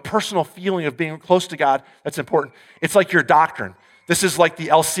 a personal feeling of being close to God that's important. It's like your doctrine. This is like the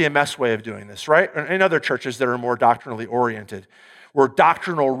LCMS way of doing this, right? And other churches that are more doctrinally oriented, where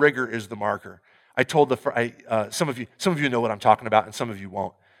doctrinal rigor is the marker. I told some of you know what I'm talking about, and some of you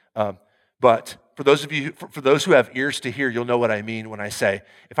won't. But for those of you, for those who have ears to hear, you'll know what I mean when I say,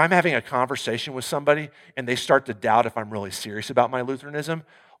 if I'm having a conversation with somebody and they start to doubt if I'm really serious about my Lutheranism,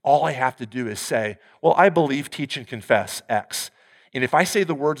 all I have to do is say, well, I believe, teach, and confess X. And if I say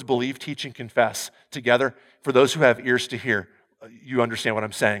the words believe, teach, and confess together, for those who have ears to hear, you understand what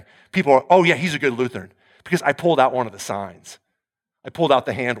I'm saying. People are, oh yeah, he's a good Lutheran, because I pulled out one of the signs. I pulled out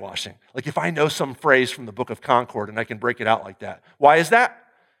the hand washing. Like if I know some phrase from the Book of Concord and I can break it out like that. Why is that?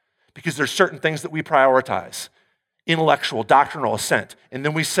 Because there's certain things that we prioritize. Intellectual, doctrinal assent. And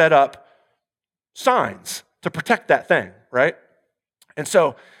then we set up signs to protect that thing, right? And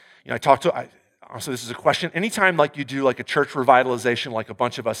so, honestly, this is a question. Anytime like you do like a church revitalization like a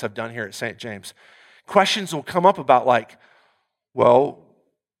bunch of us have done here at St. James, questions will come up about like, well,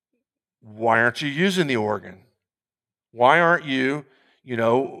 why aren't you using the organ? Why aren't you,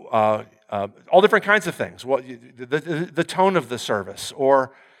 all different kinds of things. The tone of the service,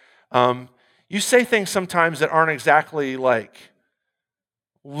 or you say things sometimes that aren't exactly like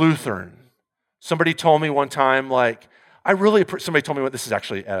Lutheran. Somebody told me one time, like, somebody told me what this is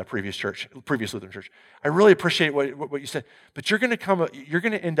actually at a previous Lutheran church. I really appreciate what you said, but you're going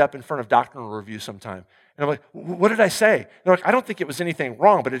to end up in front of doctrinal review sometime. And I'm like, what did I say? And they're like, I don't think it was anything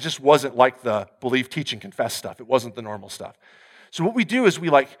wrong, but it just wasn't like the believe, teach, and confess stuff. It wasn't the normal stuff. So what we do is we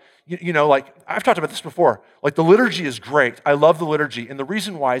like I've talked about this before. Like the liturgy is great. I love the liturgy. And the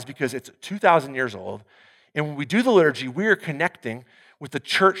reason why is because it's 2,000 years old. And when we do the liturgy, we are connecting with the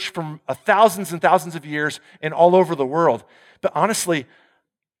church from thousands and thousands of years and all over the world. But honestly,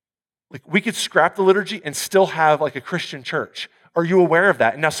 like we could scrap the liturgy and still have like a Christian church. Are you aware of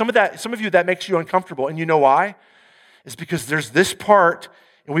that? And now some of you, that makes you uncomfortable. And you know why? It's because there's this part,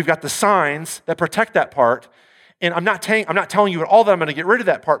 and we've got the signs that protect that part. And I'm not telling you at all that I'm going to get rid of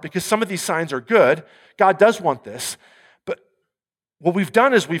that part, because some of these signs are good. God does want this. But what we've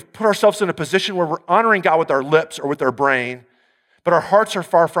done is we've put ourselves in a position where we're honoring God with our lips or with our brain, but our hearts are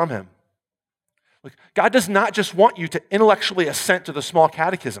far from Him. Look, God does not just want you to intellectually assent to the small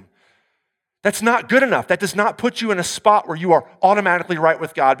catechism. That's not good enough. That does not put you in a spot where you are automatically right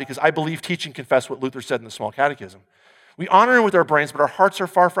with God because I believe, teach, and confess what Luther said in the small catechism. We honor Him with our brains, but our hearts are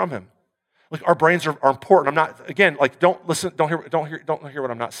far from Him. Like our brains are important. I'm not, again, like don't hear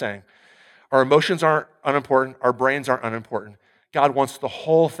what I'm not saying. Our emotions aren't unimportant. Our brains aren't unimportant. God wants the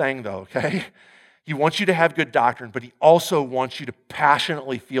whole thing though, okay? He wants you to have good doctrine, but He also wants you to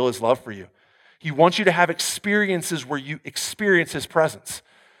passionately feel His love for you. He wants you to have experiences where you experience His presence.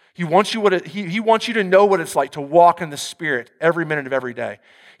 He wants you to know what it's like to walk in the Spirit every minute of every day.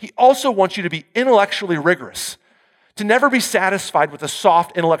 He also wants you to be intellectually rigorous, to never be satisfied with a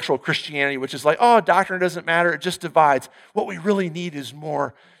soft intellectual Christianity, which is like, oh, doctrine doesn't matter, it just divides. What we really need is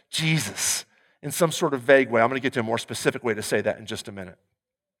more Jesus in some sort of vague way. I'm going to get to a more specific way to say that in just a minute.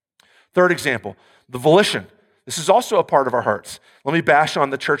 Third example, the volition. This is also a part of our hearts. Let me bash on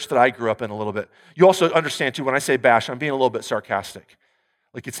the church that I grew up in a little bit. You also understand too, when I say bash, I'm being a little bit sarcastic.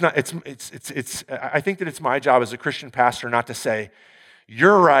 Like I think that it's my job as a Christian pastor not to say,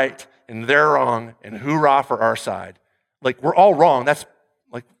 you're right and they're wrong and hoorah for our side. Like we're all wrong. That's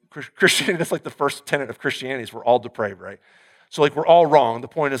like Christianity, that's like the first tenet of Christianity is we're all depraved, right? So like we're all wrong. The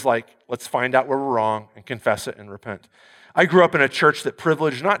point is like, let's find out where we're wrong and confess it and repent. I grew up in a church that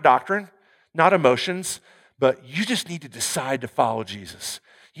privileged not doctrine, not emotions, but you just need to decide to follow Jesus.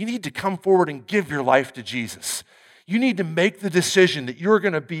 You need to come forward and give your life to Jesus. You need to make the decision that you're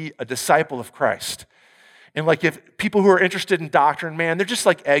going to be a disciple of Christ. And like if people who are interested in doctrine, man, they're just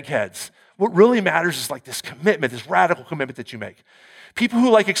like eggheads. What really matters is like this commitment, this radical commitment that you make. People who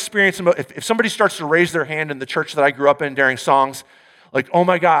like experience, if somebody starts to raise their hand in the church that I grew up in during songs, like, oh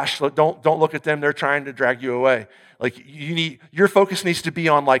my gosh, don't look at them, they're trying to drag you away. Like your focus needs to be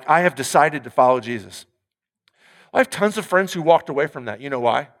on like, I have decided to follow Jesus. I have tons of friends who walked away from that. You know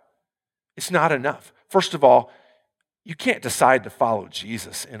why? It's not enough. First of all, you can't decide to follow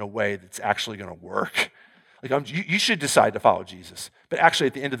Jesus in a way that's actually going to work. Like you should decide to follow Jesus. But actually,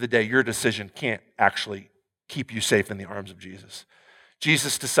 at the end of the day, your decision can't actually keep you safe in the arms of Jesus.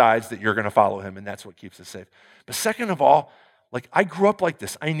 Jesus decides that you're going to follow him, and that's what keeps us safe. But second of all, like I grew up like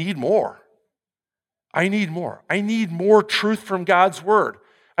this. I need more. I need more. I need more truth from God's word.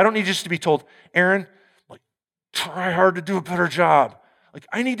 I don't need just to be told, Aaron, like try hard to do a better job. Like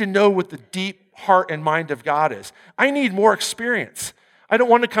I need to know what the deep heart and mind of God is. I need more experience. I don't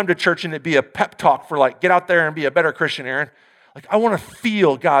want to come to church and it be a pep talk for like, get out there and be a better Christian, Aaron. Like I want to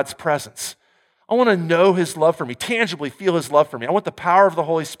feel God's presence. I want to know his love for me, tangibly feel his love for me. I want the power of the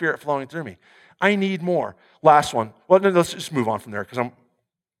Holy Spirit flowing through me. I need more. Last one. Well, no, let's just move on from there because I'm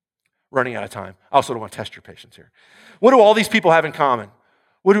running out of time. I also don't want to test your patience here. What do all these people have in common?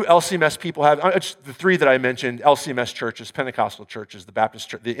 What do LCMS people have? The three that I mentioned, LCMS churches, Pentecostal churches, the Baptist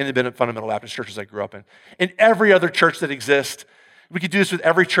church, the independent fundamental Baptist churches I grew up in, and every other church that exists. We could do this with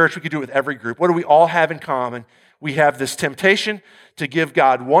every church. We could do it with every group. What do we all have in common? We have this temptation to give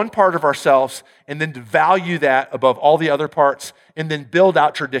God one part of ourselves and then to value that above all the other parts and then build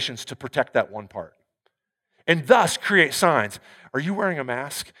out traditions to protect that one part. And thus create signs. Are you wearing a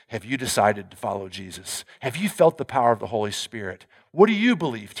mask? Have you decided to follow Jesus? Have you felt the power of the Holy Spirit? What do you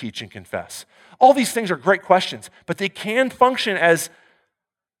believe, teach, and confess? All these things are great questions, but they can function as,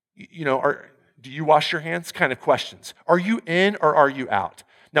 do you wash your hands kind of questions. Are you in or are you out?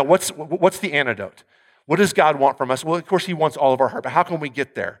 Now, what's the antidote? What does God want from us? Well, of course, he wants all of our heart, but how can we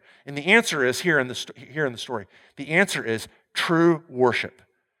get there? And the answer is here in the story. The answer is true worship.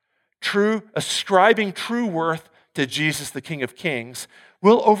 Ascribing true worth to Jesus, the King of Kings,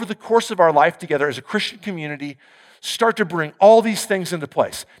 will, over the course of our life together as a Christian community, start to bring all these things into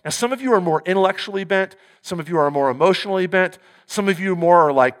place. Now, some of you are more intellectually bent. Some of you are more emotionally bent. Some of you more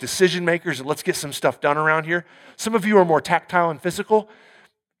are like decision makers and let's get some stuff done around here. Some of you are more tactile and physical.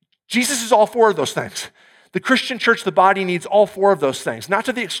 Jesus is all four of those things. The Christian church, the body, needs all four of those things, not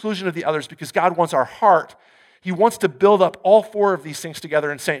to the exclusion of the others, because God wants our heart. He wants to build up all four of these things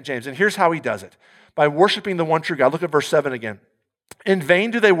together in St. James. And here's how he does it. By worshiping the one true God. Look at verse 7 again. In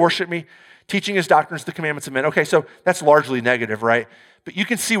vain do they worship me, teaching his doctrines, the commandments of men. Okay, so that's largely negative, right? But you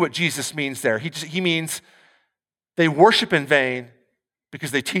can see what Jesus means there. He means they worship in vain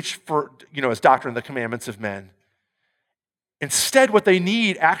because they teach for, his doctrine, the commandments of men. Instead, what they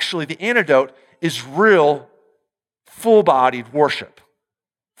need, actually, the antidote, is real, full-bodied worship.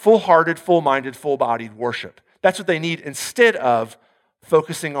 Full-hearted, full-minded, full-bodied worship. That's what they need instead of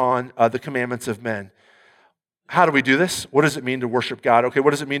focusing on the commandments of men. How do we do this? What does it mean to worship God? Okay,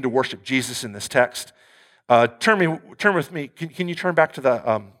 what does it mean to worship Jesus in this text? Turn with me. Can you turn back to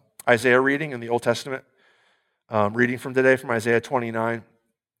the Isaiah reading in the Old Testament? Reading from today from Isaiah 29,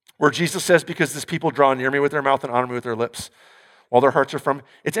 where Jesus says, because this people draw near me with their mouth and honor me with their lips, while their hearts are from me.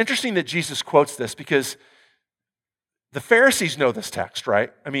 It's interesting that Jesus quotes this because the Pharisees know this text,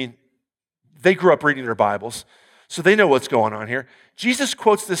 right? I mean, they grew up reading their Bibles, so they know what's going on here. Jesus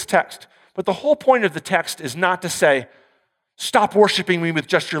quotes this text, but the whole point of the text is not to say, stop worshiping me with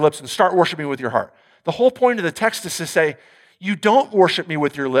just your lips and start worshiping with your heart. The whole point of the text is to say, you don't worship me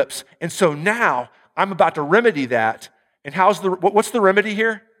with your lips, and so now I'm about to remedy that. And what's the remedy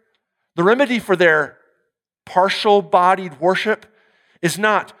here? The remedy for their partial-bodied worship is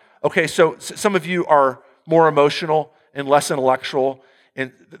not, okay, so some of you are more emotional and less intellectual,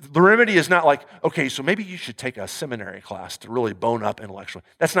 And the remedy is not like, okay, so maybe you should take a seminary class to really bone up intellectually.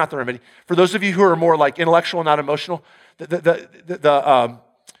 That's not the remedy. For those of you who are more like intellectual, not emotional, the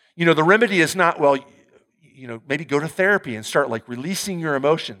remedy is not, well, maybe go to therapy and start like releasing your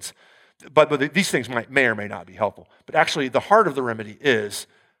emotions. But these things may or may not be helpful. But actually, the heart of the remedy is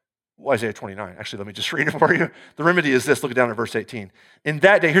Isaiah 29. Actually, let me just read it for you. The remedy is this. Look down at verse 18. In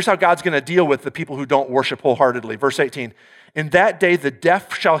that day, here's how God's going to deal with the people who don't worship wholeheartedly. Verse 18. In that day, the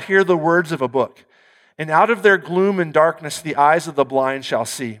deaf shall hear the words of a book, and out of their gloom and darkness, the eyes of the blind shall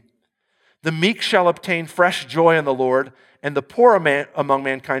see. The meek shall obtain fresh joy in the Lord, and the poor among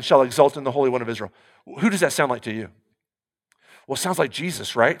mankind shall exult in the Holy One of Israel. Who does that sound like to you? Well, it sounds like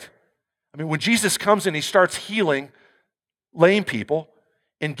Jesus, right? I mean, when Jesus comes and he starts healing lame people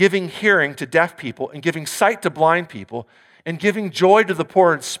and giving hearing to deaf people and giving sight to blind people and giving joy to the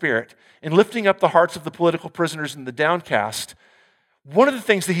poor in spirit and lifting up the hearts of the political prisoners and the downcast, one of the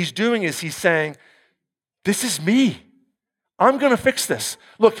things that he's doing is he's saying, this is me. I'm going to fix this.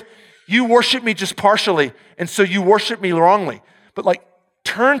 Look, you worship me just partially, and so you worship me wrongly. But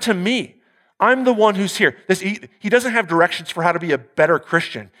turn to me. I'm the one who's here. He doesn't have directions for how to be a better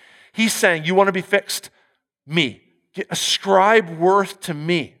Christian. He's saying, you want to be fixed? Me. Ascribe worth to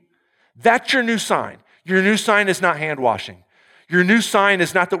me. That's your new sign. Your new sign is not hand washing. Your new sign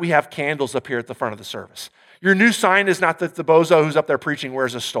is not that we have candles up here at the front of the service. Your new sign is not that the bozo who's up there preaching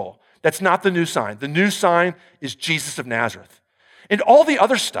wears a stole. That's not the new sign. The new sign is Jesus of Nazareth. And all the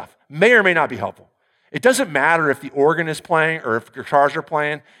other stuff may or may not be helpful. It doesn't matter if the organ is playing or if guitars are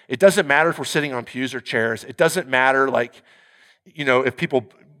playing. It doesn't matter if we're sitting on pews or chairs. It doesn't matter if people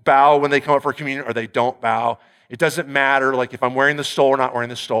bow when they come up for communion or they don't bow. It doesn't matter if I'm wearing the stole or not wearing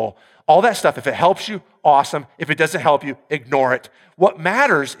the stole. All that stuff, if it helps you, awesome. If it doesn't help you, ignore it. What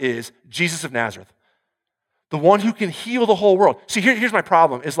matters is Jesus of Nazareth, the one who can heal the whole world. See, here's my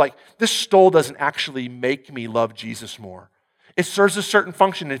problem, is this stole doesn't actually make me love Jesus more. It serves a certain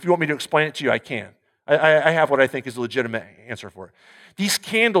function, and if you want me to explain it to you, I can. I have what I think is a legitimate answer for it. These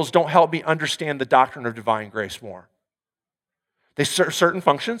candles don't help me understand the doctrine of divine grace more. They serve certain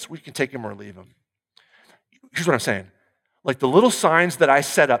functions. We can take them or leave them. Here's what I'm saying. The little signs that I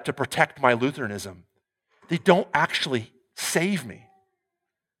set up to protect my Lutheranism, they don't actually save me.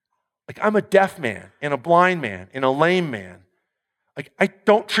 I'm a deaf man and a blind man and a lame man. I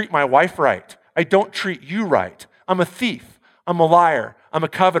don't treat my wife right. I don't treat you right. I'm a thief. I'm a liar. I'm a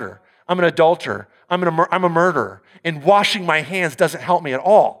coveter. I'm an adulterer. I'm a murderer. And washing my hands doesn't help me at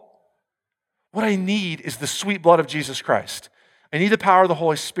all. What I need is the sweet blood of Jesus Christ. I need the power of the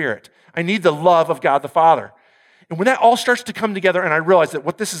Holy Spirit. I need the love of God the Father. And when that all starts to come together and I realize that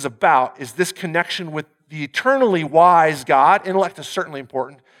what this is about is this connection with the eternally wise God, intellect is certainly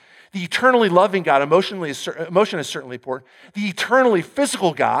important, the eternally loving God, emotion is certainly important, the eternally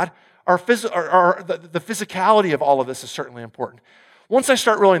physical God, the physicality of all of this is certainly important. Once I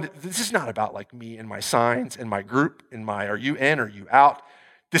start realizing that this is not about me and my signs and my group and my are you in or you out,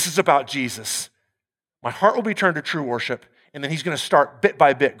 this is about Jesus. My heart will be turned to true worship, and then he's going to start bit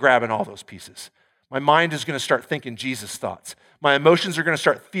by bit grabbing all those pieces. My mind is going to start thinking Jesus thoughts. My emotions are going to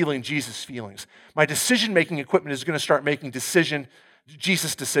start feeling Jesus feelings. My decision-making equipment is going to start making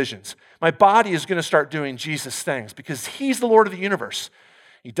Jesus decisions. My body is going to start doing Jesus things because he's the Lord of the universe.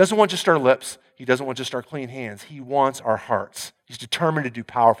 He doesn't want just our lips. He doesn't want just our clean hands. He wants our hearts. He's determined to do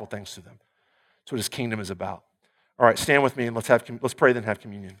powerful things to them. That's what his kingdom is about. All right, stand with me and let's pray, then have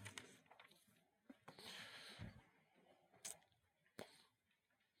communion.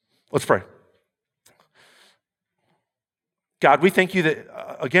 Let's pray. God, we thank you that,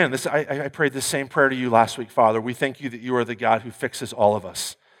 again, I prayed this same prayer to you last week, Father. We thank you that you are the God who fixes all of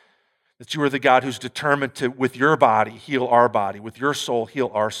us, that you are the God who's determined to, with your body, heal our body, with your soul,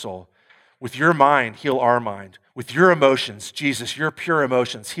 heal our soul, with your mind, heal our mind, with your emotions, Jesus, your pure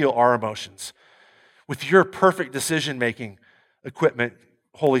emotions, heal our emotions, with your perfect decision-making equipment,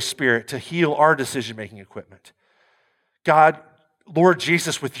 Holy Spirit, to heal our decision-making equipment. God, Lord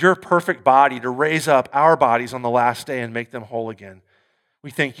Jesus, with your perfect body to raise up our bodies on the last day and make them whole again. We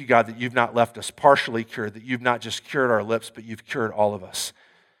thank you, God, that you've not left us partially cured, that you've not just cured our lips, but you've cured all of us.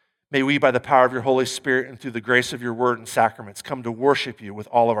 May we, by the power of your Holy Spirit and through the grace of your word and sacraments, come to worship you with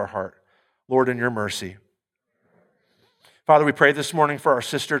all of our heart. Lord, in your mercy. Father, we pray this morning for our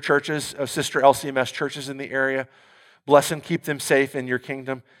sister churches, sister LCMS churches in the area. Bless and keep them safe in your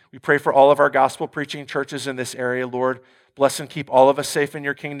kingdom. We pray for all of our gospel preaching churches in this area, Lord. Bless and keep all of us safe in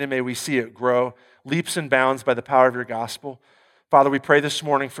your kingdom. May we see it grow, leaps and bounds by the power of your gospel. Father, we pray this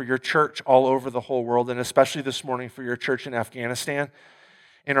morning for your church all over the whole world, and especially this morning for your church in Afghanistan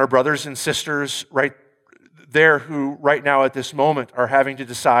and our brothers and sisters right there who right now at this moment are having to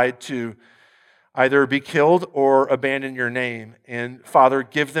decide to either be killed or abandon your name. And Father,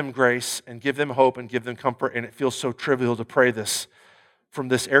 give them grace and give them hope and give them comfort. And it feels so trivial to pray this from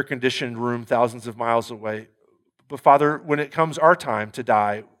this air-conditioned room thousands of miles away. But Father, when it comes our time to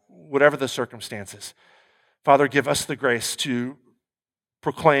die, whatever the circumstances, Father, give us the grace to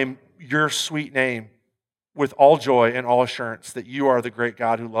proclaim your sweet name with all joy and all assurance that you are the great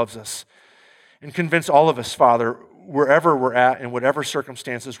God who loves us. And convince all of us, Father, wherever we're at and whatever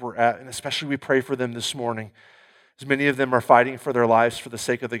circumstances we're at, and especially we pray for them this morning, as many of them are fighting for their lives for the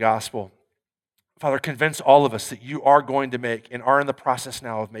sake of the gospel. Father, convince all of us that you are going to make and are in the process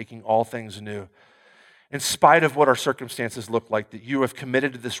now of making all things new. In spite of what our circumstances look like, that you have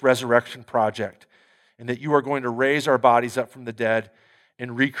committed to this resurrection project and that you are going to raise our bodies up from the dead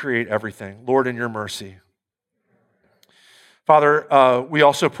and recreate everything. Lord, in your mercy. Father, we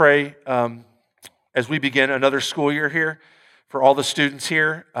also pray as we begin another school year here, for all the students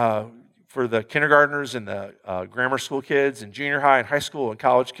here, for the kindergartners and the grammar school kids and junior high and high school and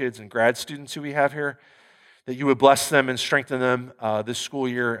college kids and grad students who we have here, that you would bless them and strengthen them this school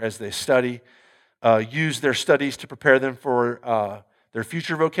year as they study. Use their studies to prepare them for their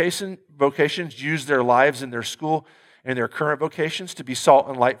future vocations. Use their lives in their school and their current vocations to be salt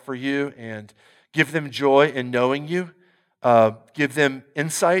and light for you, and give them joy in knowing you. Give them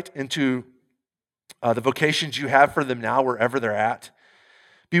insight into the vocations you have for them now, wherever they're at.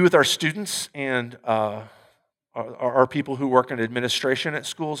 Be with our students and our people who work in administration at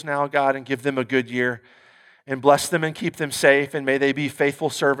schools now, God, and give them a good year. And bless them and keep them safe, and may they be faithful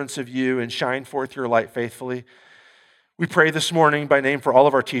servants of you and shine forth your light faithfully. We pray this morning by name for all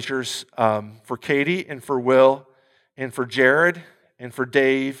of our teachers, for Katie and for Will and for Jared and for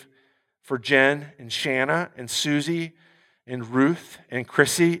Dave, for Jen and Shanna and Susie and Ruth and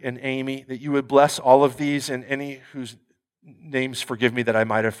Chrissy and Amy, that you would bless all of these and any whose names, forgive me, that I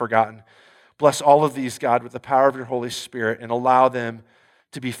might have forgotten. Bless all of these, God, with the power of your Holy Spirit, and allow them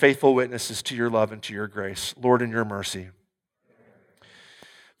to be faithful witnesses to your love and to your grace. Lord, in your mercy.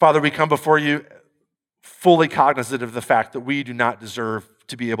 Father, we come before you fully cognizant of the fact that we do not deserve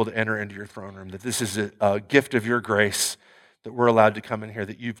to be able to enter into your throne room, that this is a gift of your grace, that we're allowed to come in here,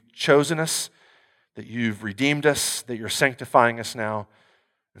 that you've chosen us, that you've redeemed us, that you're sanctifying us now.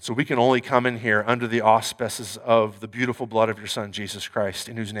 And so we can only come in here under the auspices of the beautiful blood of your Son, Jesus Christ,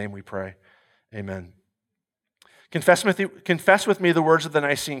 in whose name we pray. Amen. Confess with me the words of the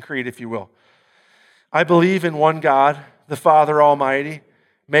Nicene Creed, if you will. I believe in one God, the Father Almighty,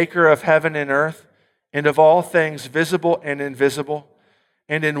 maker of heaven and earth, and of all things visible and invisible,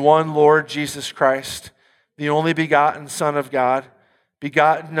 and in one Lord Jesus Christ, the only begotten Son of God,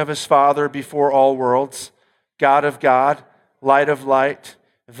 begotten of his Father before all worlds, God of God, light of light,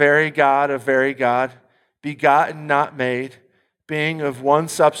 very God of very God, begotten, not made, being of one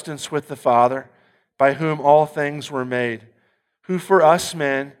substance with the Father, by whom all things were made, who for us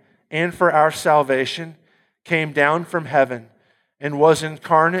men and for our salvation came down from heaven and was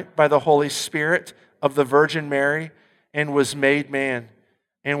incarnate by the Holy Spirit of the Virgin Mary and was made man,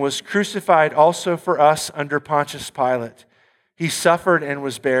 and was crucified also for us under Pontius Pilate. He suffered and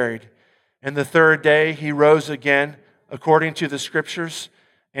was buried, and the third day he rose again according to the Scriptures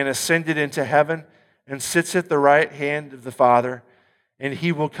and ascended into heaven and sits at the right hand of the Father, and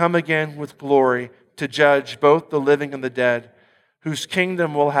he will come again with glory to judge both the living and the dead, whose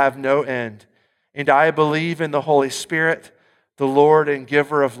kingdom will have no end. And I believe in the Holy Spirit, the Lord and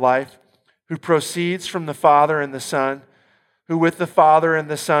giver of life, who proceeds from the Father and the Son, who with the Father and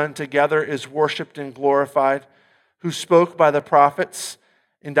the Son together is worshipped and glorified, who spoke by the prophets.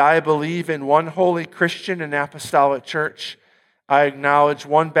 And I believe in one holy Christian and apostolic church. I acknowledge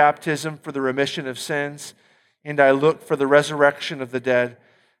one baptism for the remission of sins, and I look for the resurrection of the dead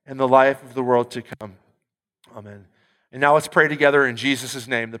and the life of the world to come. Amen. And now let's pray together in Jesus'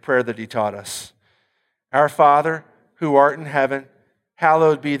 name, the prayer that he taught us. Our Father, who art in heaven,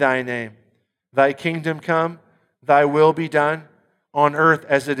 hallowed be thy name. Thy kingdom come, thy will be done, on earth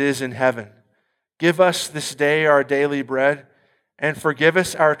as it is in heaven. Give us this day our daily bread, and forgive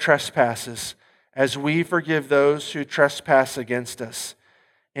us our trespasses, as we forgive those who trespass against us.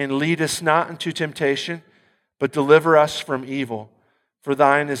 And lead us not into temptation, but deliver us from evil. For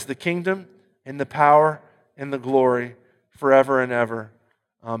thine is the kingdom, and the power, and the glory, forever and ever.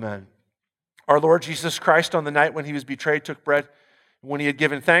 Amen. Our Lord Jesus Christ, on the night when he was betrayed, took bread. When he had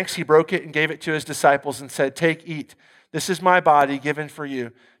given thanks, he broke it and gave it to his disciples and said, "Take, eat. This is my body given for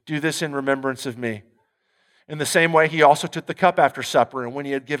you. Do this in remembrance of me." In the same way, he also took the cup after supper, and when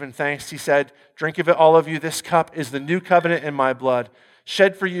he had given thanks, he said, "Drink of it, all of you. This cup is the new covenant in my blood,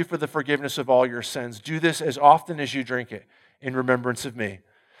 shed for you for the forgiveness of all your sins. Do this as often as you drink it in remembrance of me.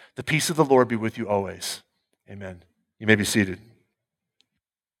 The peace of the Lord be with you always. Amen. You may be seated.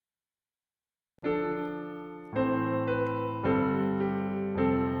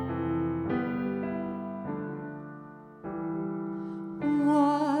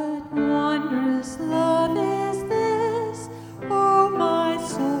 What wondrous love is this, oh my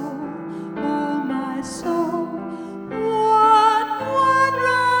soul, oh my soul. What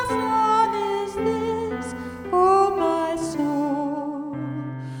wondrous love is this, oh my soul.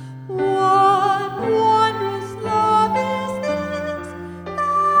 What wondrous love is this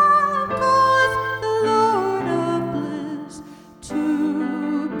that caused the Lord of bliss to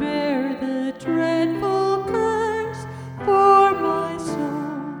bear the dreadful curse for my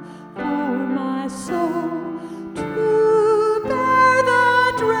soul, to bear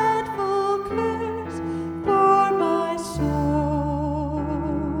the dreadful curse for my soul.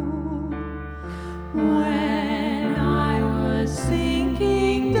 When I was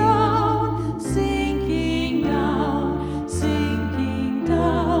sinking down, sinking down, sinking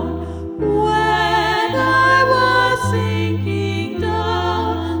down, when I was sinking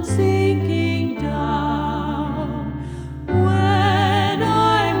down, sinking down, when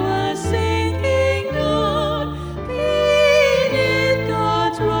I was sinking down beneath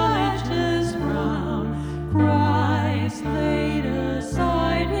God's righteous frown, Christ laid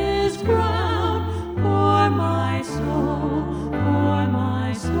aside his crown for my soul, for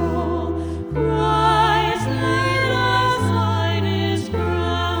my soul. Christ laid aside his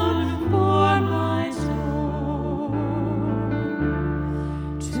crown for my soul.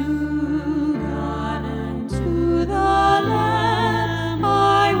 To God and to the Lamb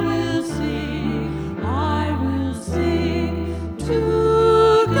I will sing, I will sing. To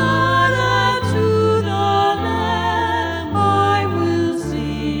God and to the Lamb I will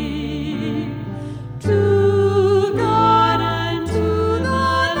sing. To God and to the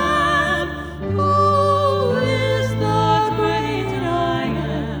Lamb, who is the great I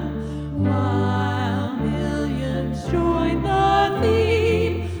am, while millions join the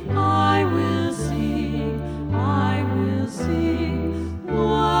theme, I will sing, I will sing.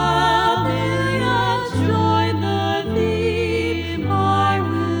 While millions join the theme, I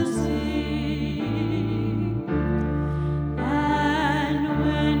will sing. And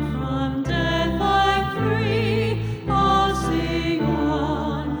when from death I'm free, I'll sing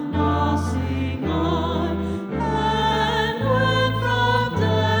on, I'll sing on. And when from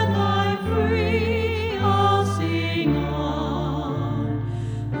death I'm free, I'll sing on.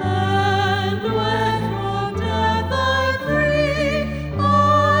 And when from death I'm free,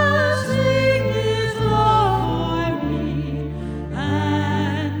 I'll sing his love for me.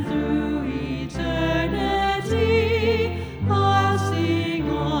 And through eternity, I'll sing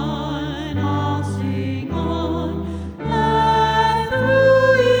on, I'll sing on. And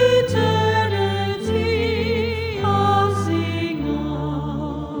through eternity, I'll sing on.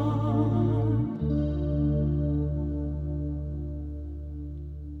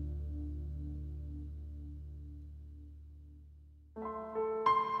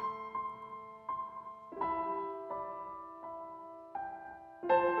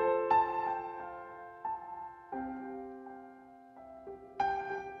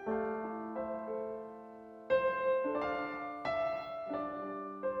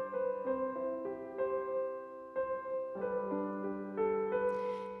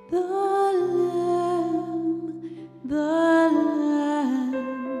 The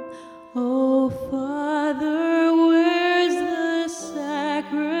Lamb, oh Father, where's the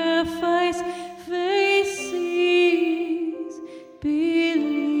sacrifice? Faith sees,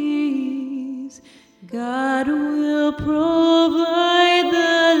 believes, God will provide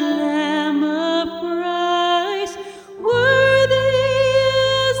the Lamb of price. Worthy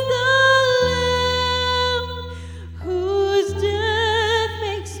is the Lamb whose death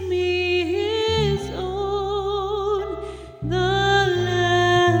makes me his own. The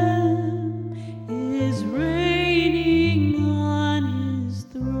Lamb is reigning on his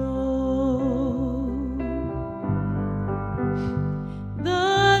throne.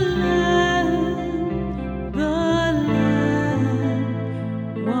 The Lamb,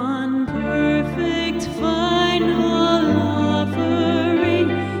 one perfect final offering.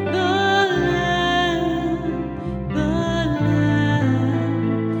 The Lamb,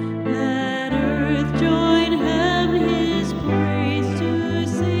 let earth join heaven his praise to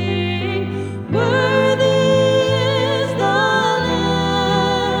sing. Worthy is the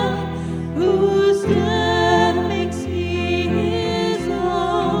Lamb whose death makes me his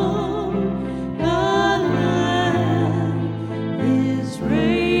own.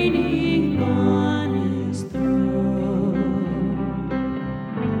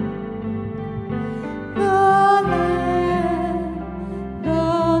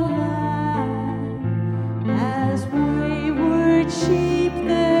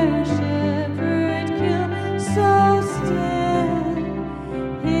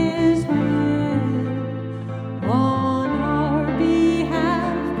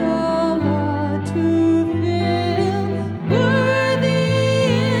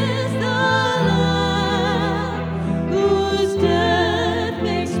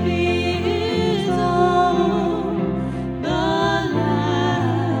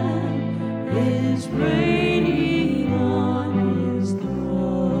 reigning on his throne.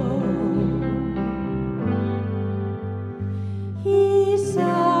 He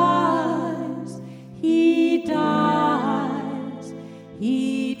sighs, he dies,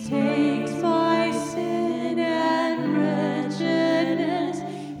 he takes my sin and wretchedness.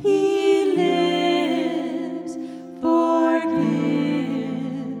 He lives, forgives,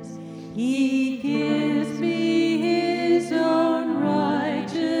 he gives me his own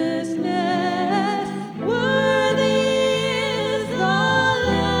righteousness. Worthy is the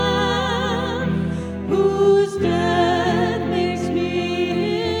Lamb whose death makes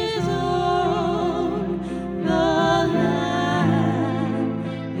me his own. The Lamb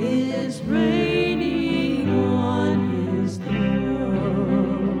is reigning on his throne.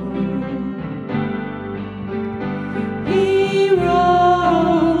 He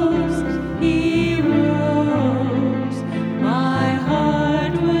rose, my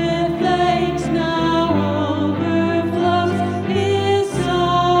heart with thanks now overflows. His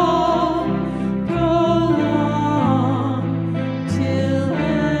song prolonged till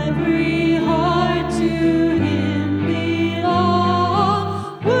every heart to him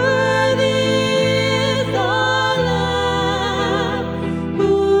belongs. Worthy is the Lamb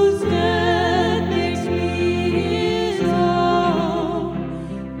whose death makes me his own.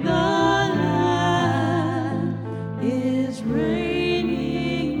 The Lamb is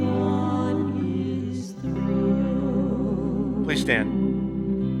reigning on his throne. Please stand.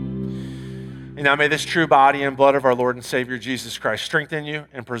 And now may this true body and blood of our Lord and Savior Jesus Christ strengthen you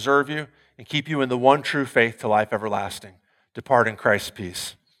and preserve you and keep you in the one true faith to life everlasting. Depart in Christ's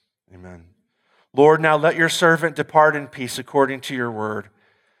peace. Amen. Lord, now let your servant depart in peace according to your word.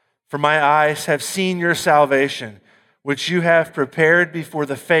 For my eyes have seen your salvation, which you have prepared before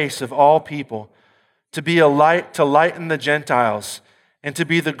the face of all people, to be a light to lighten the Gentiles and to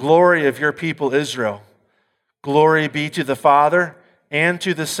be the glory of your people Israel. Glory be to the Father and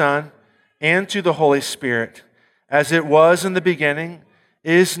to the Son and to the Holy Spirit, as it was in the beginning,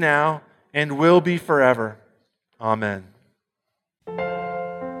 is now, and will be forever. Amen.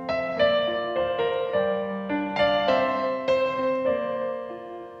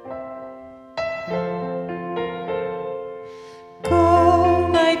 Go,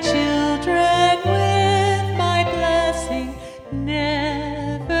 my children, with my blessing,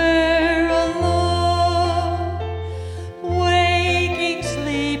 never alone. Waking,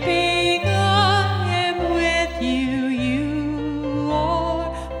 sleeping, I am with you. You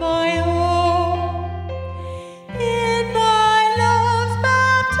are my own. In my love's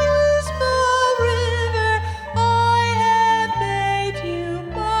baptismal river, I have made you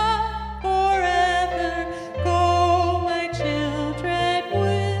mine forever. Go, my children,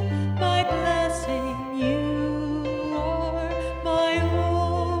 with my blessing, you are my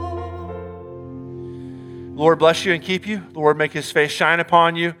own. The Lord bless you and keep you. The Lord make his face shine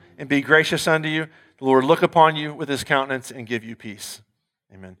upon you and be gracious unto you. The Lord look upon you with his countenance and give you peace.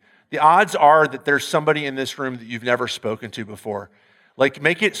 Amen. The odds are that there's somebody in this room that you've never spoken to before. Like,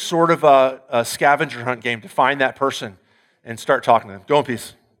 make it sort of a scavenger hunt game to find that person and start talking to them. Go in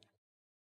peace.